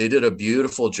 They did a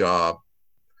beautiful job.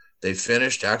 They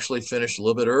actually finished a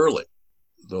little bit early.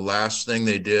 The last thing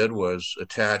they did was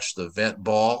attach the vent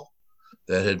ball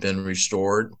that had been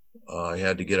restored. I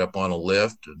had to get up on a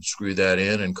lift and screw that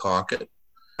in and caulk it.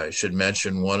 I should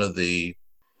mention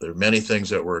there are many things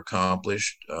that were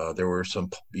accomplished. There were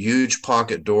some huge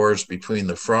pocket doors between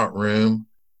the front room,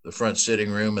 the front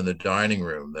sitting room, and the dining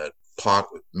room,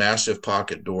 massive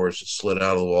pocket doors that slid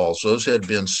out of the walls. Those had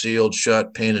been sealed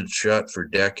shut, painted shut for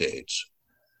decades.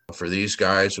 For these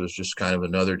guys, it was just kind of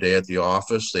another day at the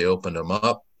office. They opened them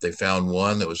up. They found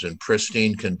one that was in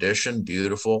pristine condition,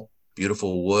 beautiful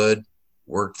wood,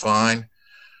 worked fine.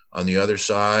 On the other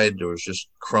side, there was just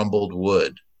crumbled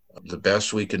wood. The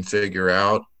best we can figure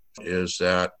out is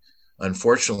that,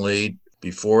 unfortunately,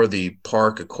 before the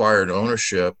park acquired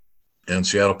ownership and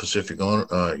Seattle Pacific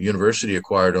University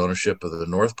acquired ownership of the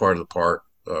north part of the park,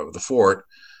 the fort,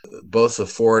 both the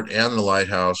fort and the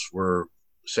lighthouse were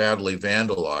sadly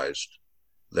vandalized.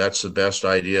 That's the best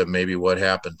idea of maybe what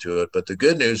happened to it. But the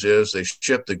good news is they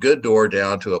shipped the good door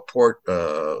down to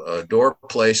a door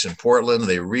place in Portland.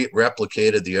 They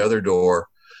replicated the other door.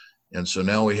 And so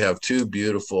now we have 2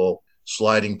 beautiful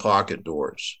sliding pocket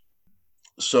doors.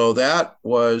 So that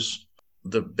was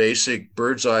the basic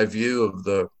bird's eye view of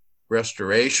the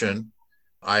restoration.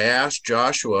 I asked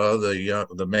Joshua,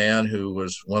 the man who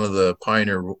was one of the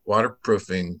Pioneer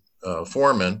Waterproofing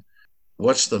foremen,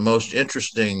 what's the most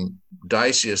interesting,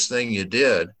 diciest thing you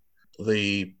did?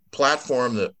 The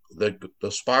platform, the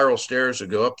spiral stairs that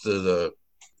go up to the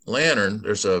lantern,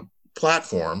 there's a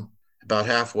platform about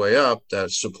halfway up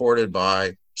that's supported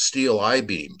by steel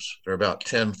I-beams. They're about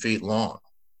 10 feet long.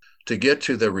 To get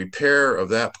to the repair of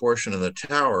that portion of the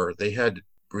tower, they had to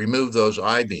remove those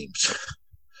I-beams.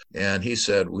 And he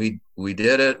said, we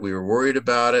did it. We were worried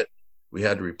about it. We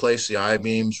had to replace the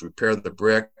I-beams, repair the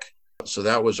brick. So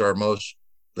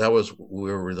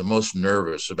we were the most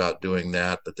nervous about doing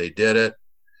that, but they did it.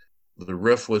 The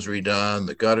roof was redone.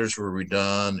 The gutters were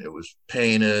redone. It was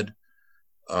painted.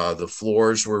 The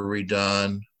floors were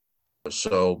redone.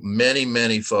 So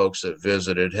many folks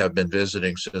that have been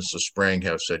visiting since the spring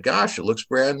have said, "Gosh, it looks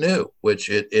brand new," which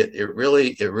it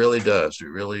really does. It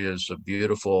really is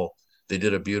they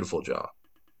did a beautiful job.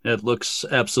 It looks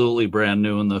absolutely brand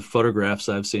new in the photographs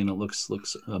I've seen. It looks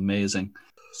amazing.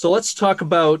 So let's talk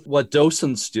about what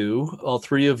docents do. All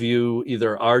three of you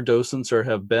either are docents or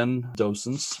have been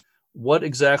docents. What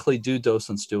exactly do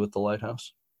docents do at the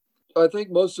Lighthouse? I think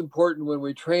most important when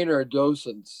we train our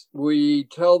docents, we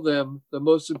tell them the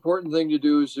most important thing to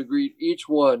do is to greet each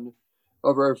one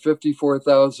of our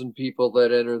 54,000 people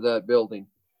that enter that building,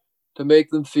 to make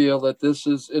them feel that this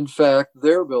is, in fact,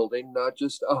 their building, not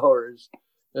just ours,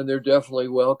 and they're definitely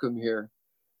welcome here.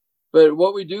 But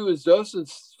what we do as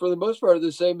docents, for the most part, are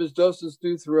the same as docents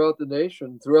do throughout the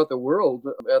nation, throughout the world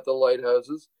at the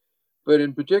lighthouses. But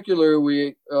in particular,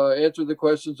 we answer the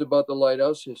questions about the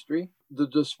lighthouse history, the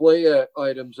display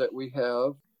items that we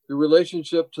have, the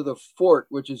relationship to the fort,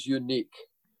 which is unique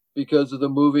because of the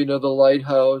moving of the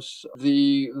lighthouse,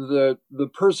 the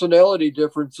personality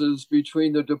differences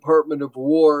between the Department of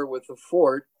War with the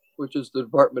fort, which is the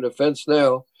Department of Defense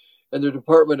now, and the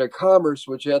Department of Commerce,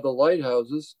 which had the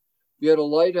lighthouses. You had a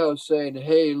lighthouse saying,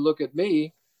 hey, look at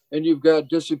me, and you've got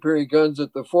disappearing guns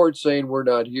at the fort saying we're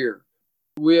not here.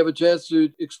 We have a chance to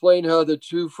explain how the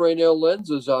two Fresnel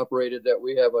lenses operated that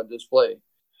we have on display.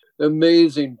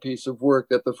 Amazing piece of work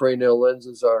that the Fresnel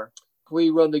lenses are. We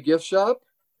run the gift shop.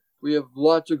 We have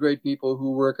lots of great people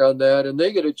who work on that, and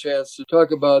they get a chance to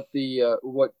talk about the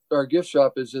what our gift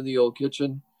shop is in the old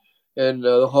kitchen and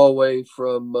the hallway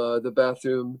from the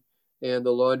bathroom and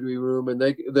the laundry room,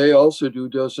 and they also do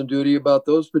docent duty about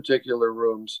those particular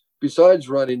rooms, besides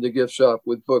running the gift shop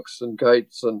with books and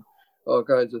kites and all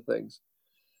kinds of things.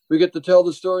 We get to tell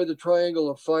the story of the Triangle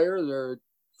of Fire. There are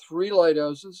 3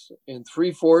 lighthouses and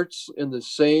 3 forts in the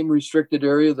same restricted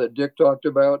area that Dick talked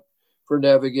about for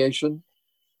navigation,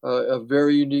 a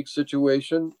very unique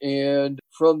situation. And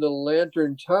from the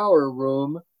Lantern Tower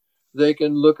room, they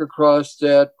can look across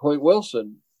at Point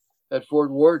Wilson at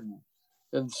Fort Worden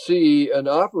and see an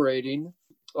operating.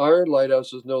 Our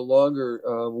lighthouse is no longer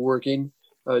working.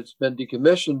 It's been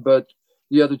decommissioned, but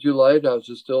the other 2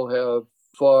 lighthouses still have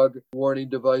fog warning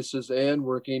devices and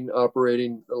working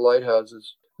operating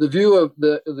lighthouses. The view of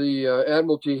the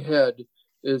Admiralty Head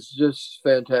is just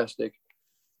fantastic.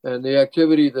 And the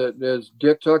activity that, as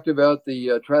Dick talked about,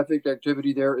 the traffic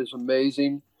activity there is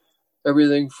amazing.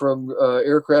 Everything from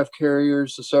aircraft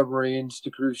carriers to submarines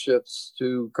to cruise ships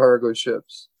to cargo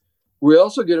ships. We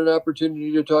also get an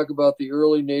opportunity to talk about the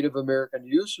early Native American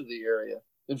use of the area.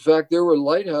 In fact, there were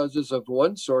lighthouses of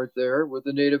one sort there with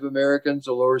the Native Americans,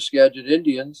 the Lower Skagit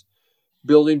Indians,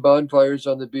 building bonfires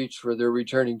on the beach for their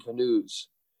returning canoes,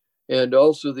 and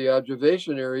also the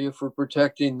observation area for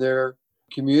protecting their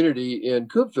community in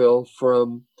Coupeville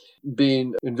from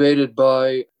being invaded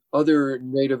by other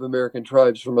Native American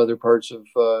tribes from other parts of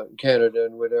Canada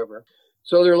and whatever.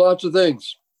 So there are lots of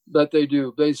things that they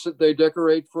do. They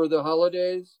decorate for the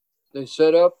holidays. They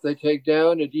set up, they take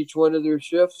down at each one of their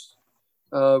shifts.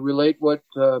 Relate what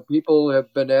people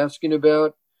have been asking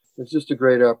about. It's just a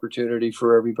great opportunity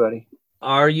for everybody.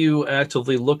 Are you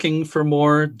actively looking for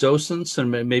more docents and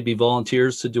maybe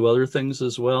volunteers to do other things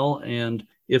as well? And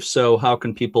if so, how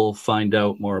can people find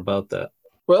out more about that?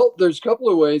 Well, there's a couple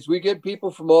of ways. We get people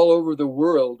from all over the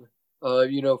world,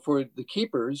 for the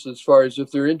keepers, as far as if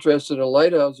they're interested in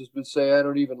lighthouses, but say, I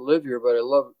don't even live here, but I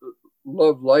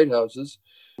love lighthouses.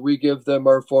 We give them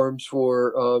our forms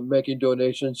for making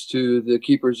donations to the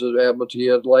keepers of Admiralty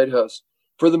Head Lighthouse.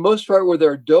 For the most part, with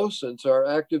our docents, our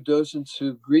active docents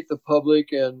who greet the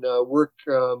public and work,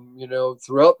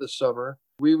 throughout the summer,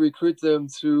 we recruit them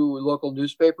through local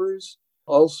newspapers.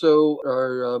 Also,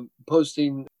 are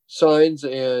posting signs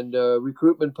and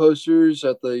recruitment posters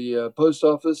at the post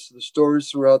office, the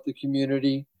stores throughout the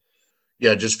community.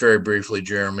 Yeah, just very briefly,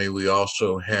 Jeremy, we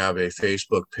also have a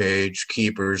Facebook page,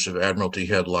 Keepers of Admiralty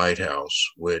Head Lighthouse,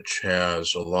 which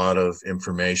has a lot of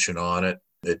information on it.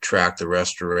 It tracked the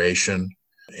restoration,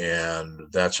 and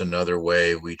that's another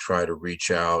way we try to reach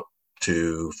out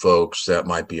to folks that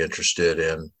might be interested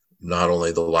in not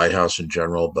only the lighthouse in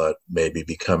general, but maybe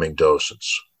becoming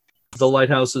docents. The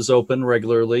lighthouse is open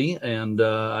regularly, and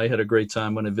I had a great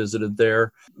time when I visited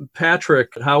there.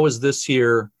 Patrick, how is this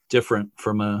year different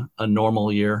from a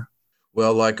normal year?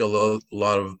 Well, like a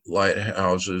lot of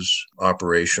lighthouses,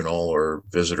 operational or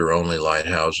visitor-only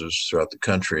lighthouses throughout the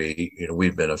country,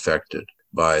 we've been affected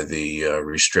by the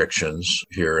restrictions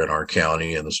here in our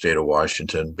county and the state of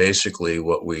Washington. Basically,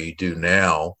 what we do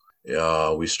now,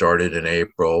 we started in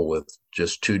April with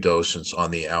just 2 docents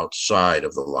on the outside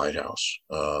of the lighthouse.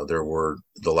 The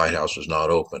lighthouse was not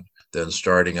open. Then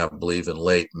starting, I believe, in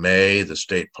late May, the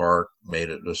state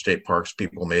parks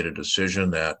people made a decision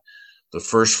that the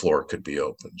first floor could be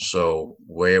open. So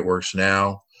the way it works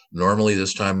now, Normally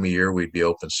this time of year, we'd be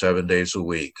open 7 days a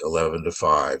week, 11 to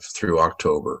 5 through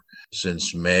October.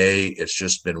 Since May, it's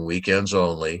just been weekends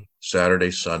only,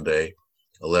 Saturday, Sunday,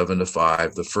 11 to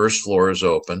 5. The first floor is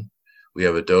open. We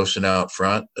have a docent out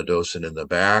front, a docent in the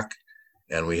back,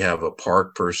 and we have a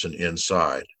park person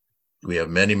inside. We have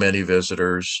many, many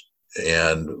visitors,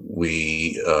 and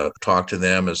we talk to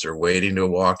them as they're waiting to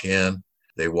walk in.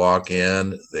 They walk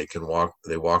in, they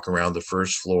walk around the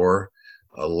first floor.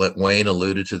 Wayne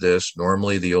alluded to this.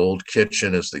 Normally the old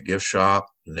kitchen is the gift shop.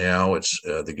 Now it's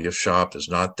the gift shop is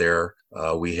not there.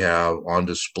 We have on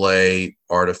display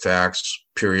artifacts,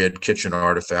 period kitchen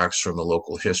artifacts from the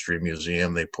local history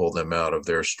museum. They pull them out of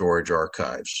their storage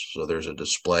archives. So there's a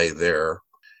display there.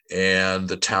 And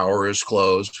the tower is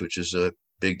closed, which is a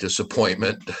big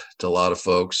disappointment to a lot of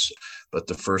folks, but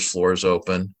the first floor is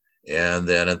open. And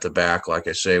then at the back, like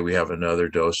I say, we have another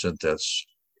docent that's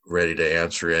ready to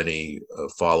answer any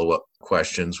follow-up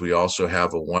questions. We also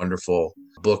have a wonderful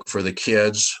book for the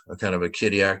kids, a kind of a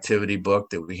kiddie activity book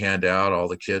that we hand out. All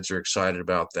the kids are excited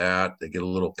about that. They get a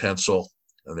little pencil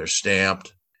and they're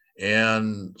stamped.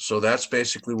 And so that's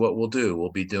basically what we'll do.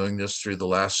 We'll be doing this through the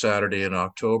last Saturday in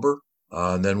October,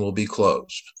 and then we'll be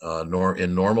closed.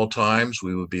 In normal times,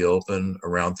 we would be open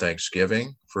around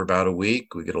Thanksgiving for about a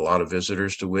week. We get a lot of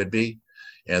visitors to Whidbey.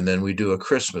 And then we do a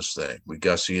Christmas thing. We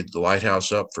gussy the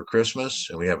lighthouse up for Christmas,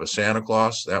 and we have a Santa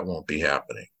Claus. That won't be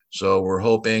happening. So we're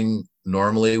hoping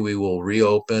normally we will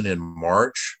reopen in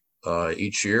March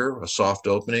each year, a soft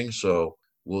opening. So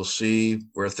we'll see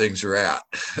where things are at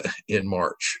in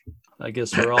March. I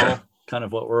guess we're all kind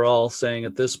of what we're all saying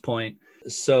at this point.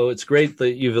 So it's great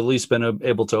that you've at least been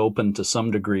able to open to some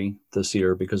degree this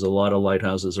year, because a lot of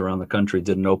lighthouses around the country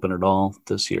didn't open at all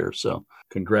this year. So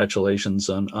congratulations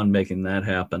on making that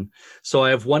happen. So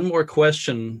I have one more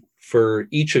question for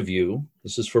each of you.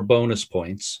 This is for bonus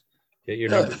points. Get your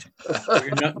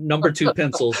number two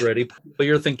pencils ready. Put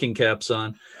your thinking caps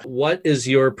on. What is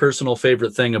your personal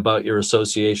favorite thing about your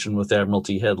association with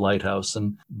Admiralty Head Lighthouse?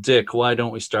 And Dick, why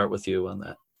don't we start with you on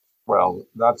that? Well,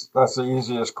 that's the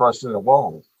easiest question of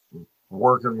all.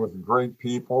 Working with great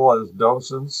people as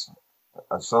docents,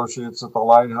 associates at the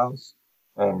lighthouse,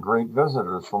 and great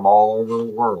visitors from all over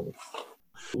the world.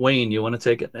 Wayne, you want to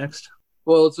take it next?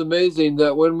 Well, it's amazing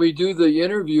that when we do the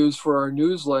interviews for our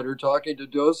newsletter, talking to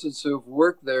docents who've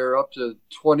worked there up to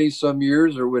 20 some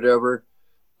years or whatever,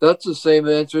 that's the same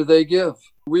answer they give.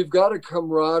 We've got a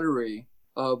camaraderie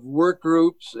of work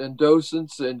groups and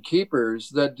docents and keepers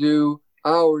that do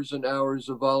hours and hours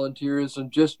of volunteerism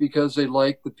just because they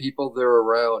like the people they're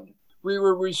around. We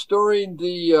were restoring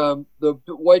the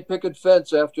white picket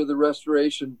fence after the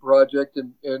restoration project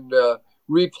and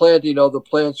replanting all the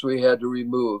plants we had to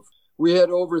remove. We had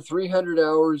over 300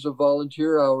 hours of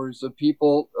volunteer hours of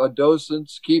people,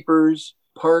 docents, keepers,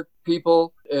 park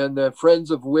people, and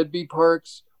friends of Whidbey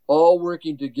Parks, all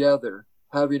working together,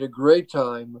 having a great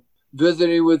time,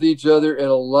 visiting with each other, and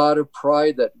a lot of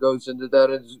pride that goes into that.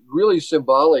 It's really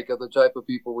symbolic of the type of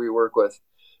people we work with.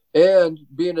 And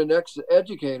being an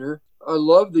ex-educator, I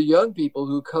love the young people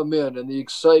who come in and the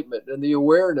excitement and the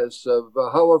awareness of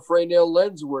how a Fresnel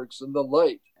lens works and the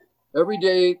light. Every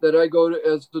day that I go to,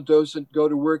 as the docent, go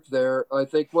to work there, I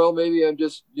think, well, maybe I'm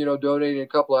just, donating a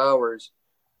couple of hours.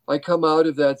 I come out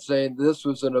of that saying, this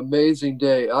was an amazing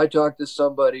day. I talked to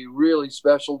somebody really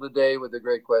special today with a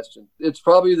great question. It's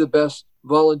probably the best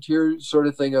volunteer sort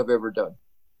of thing I've ever done.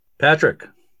 Patrick.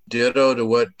 Ditto to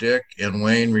what Dick and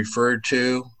Wayne referred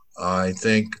to. I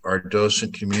think our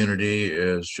docent community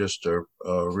is just a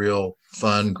real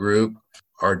fun group.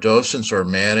 Our docents are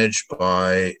managed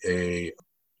by a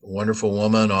wonderful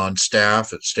woman on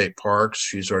staff at State Parks.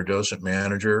 She's our docent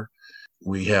manager.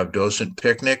 We have docent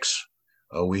picnics.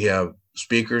 We have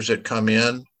speakers that come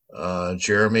in.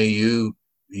 Jeremy, you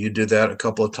did that a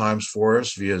couple of times for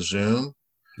us via Zoom.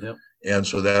 Yep. And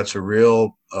so that's a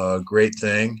real great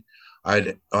thing.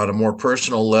 On a more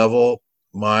personal level,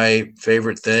 my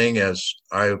favorite thing is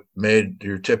I made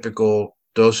your typical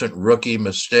docent rookie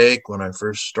mistake. When I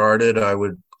first started, I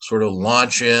would sort of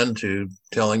launch into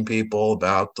telling people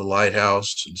about the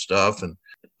lighthouse and stuff. And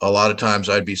a lot of times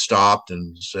I'd be stopped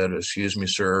and said, excuse me,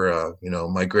 sir,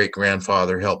 my great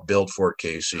grandfather helped build Fort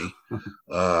Casey.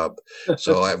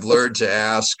 So I've learned to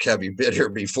ask, have you been here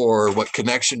before? What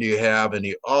connection do you have? And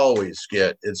you always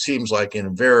get, it seems like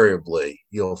invariably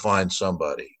you'll find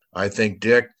somebody. I think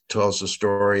Dick tells a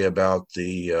story about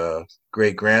the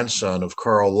great grandson of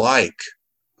Carl Like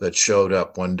that showed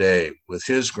up one day with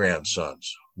his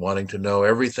grandsons, wanting to know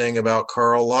everything about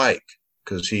Carl Like,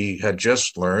 because he had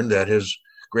just learned that his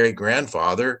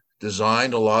great-grandfather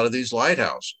designed a lot of these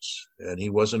lighthouses, and he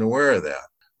wasn't aware of that.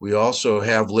 We also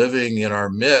have living in our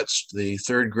midst the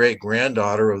third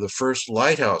great-granddaughter of the first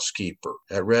lighthouse keeper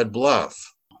at Red Bluff,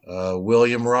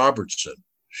 William Robertson.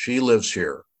 She lives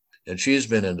here, and she's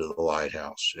been into the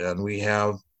lighthouse. And we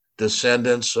have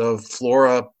descendants of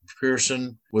Flora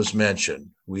Pearson was mentioned.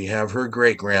 We have her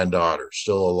great-granddaughter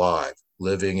still alive,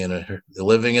 living in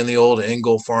the old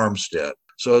Engel farmstead.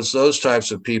 So it's those types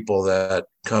of people that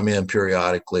come in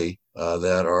periodically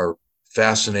that are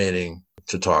fascinating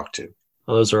to talk to.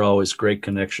 Well, those are always great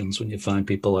connections when you find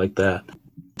people like that.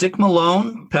 Dick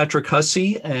Malone, Patrick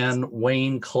Hussey, and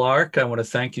Wayne Clark, I want to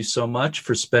thank you so much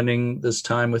for spending this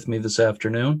time with me this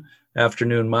afternoon.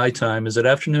 Afternoon my time. Is it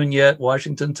afternoon yet,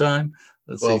 Washington time?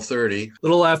 12:30.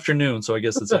 Little afternoon, so I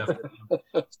guess it's afternoon.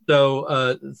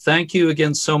 So thank you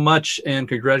again so much, and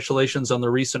congratulations on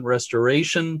the recent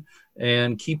restoration,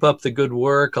 and keep up the good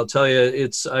work. I'll tell you,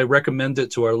 I recommend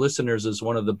it to our listeners as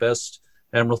one of the best.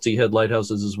 Admiralty Head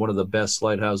Lighthouses is one of the best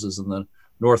lighthouses in the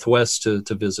Northwest to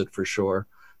visit for sure.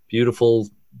 Beautiful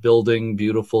building,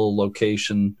 beautiful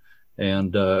location,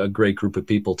 and a great group of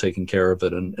people taking care of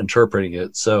it and interpreting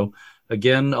it. So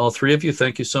again, all three of you,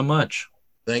 thank you so much.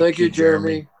 Thank you,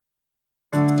 Jeremy.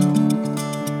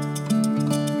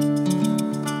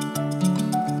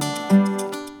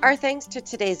 Our thanks to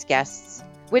today's guests.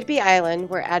 Whidbey Island,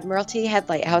 where Admiralty Head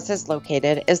Lighthouse is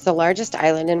located, is the largest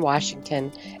island in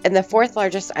Washington and the fourth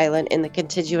largest island in the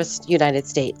contiguous United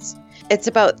States. It's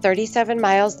about 37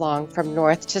 miles long from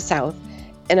north to south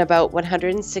and about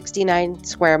 169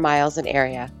 square miles in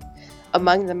area.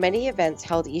 Among the many events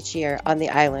held each year on the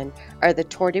island are the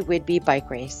Tour de Whidbey bike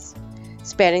race,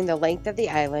 spanning the length of the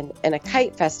island, and a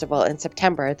kite festival in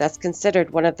September that's considered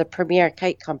one of the premier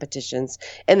kite competitions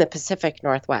in the Pacific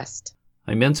Northwest.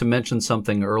 I meant to mention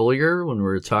something earlier when we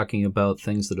were talking about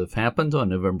things that have happened on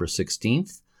November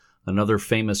 16th. Another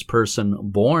famous person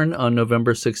born on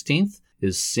November 16th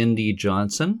is Cindy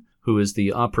Johnson, who is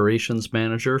the operations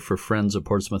manager for Friends of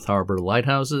Portsmouth Harbor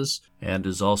Lighthouses and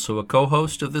is also a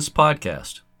co-host of this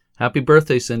podcast. Happy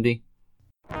birthday, Cindy.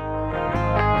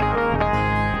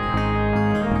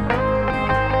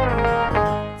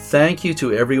 Thank you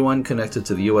to everyone connected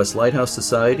to the U.S. Lighthouse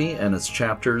Society and its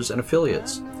chapters and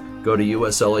affiliates. Go to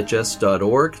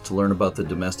uslhs.org to learn about the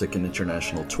domestic and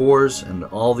international tours and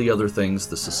all the other things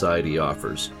the Society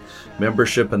offers.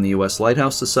 Membership in the U.S.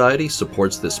 Lighthouse Society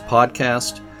supports this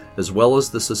podcast, as well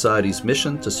as the Society's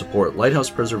mission to support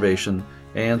lighthouse preservation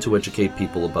and to educate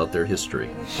people about their history.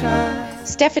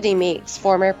 Stephanie Meeks,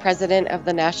 former president of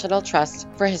the National Trust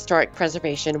for Historic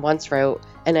Preservation, once wrote,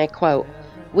 and I quote,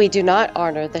 "We do not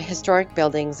honor the historic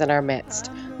buildings in our midst,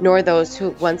 nor those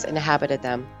who once inhabited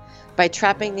them, by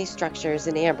trapping these structures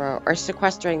in amber or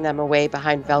sequestering them away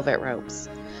behind velvet ropes.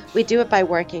 We do it by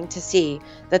working to see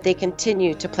that they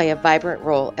continue to play a vibrant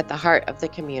role at the heart of the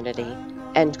community."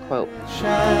 End quote.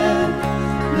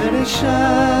 Shine, let it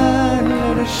shine,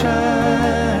 let it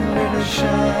shine, let it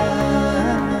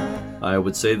shine. I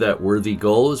would say that worthy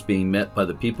goal is being met by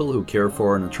the people who care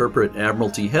for and interpret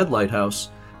Admiralty Head Lighthouse,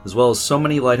 as well as so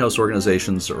many lighthouse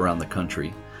organizations around the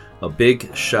country. A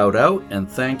big shout out and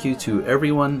thank you to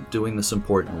everyone doing this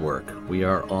important work. We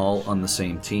are all on the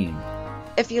same team.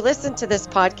 If you listen to this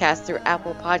podcast through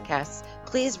Apple Podcasts,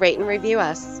 please rate and review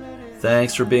us.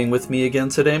 Thanks for being with me again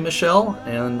today, Michelle,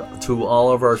 and to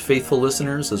all of our faithful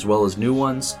listeners as well as new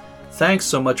ones. Thanks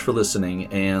so much for listening,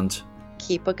 and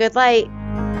keep a good light.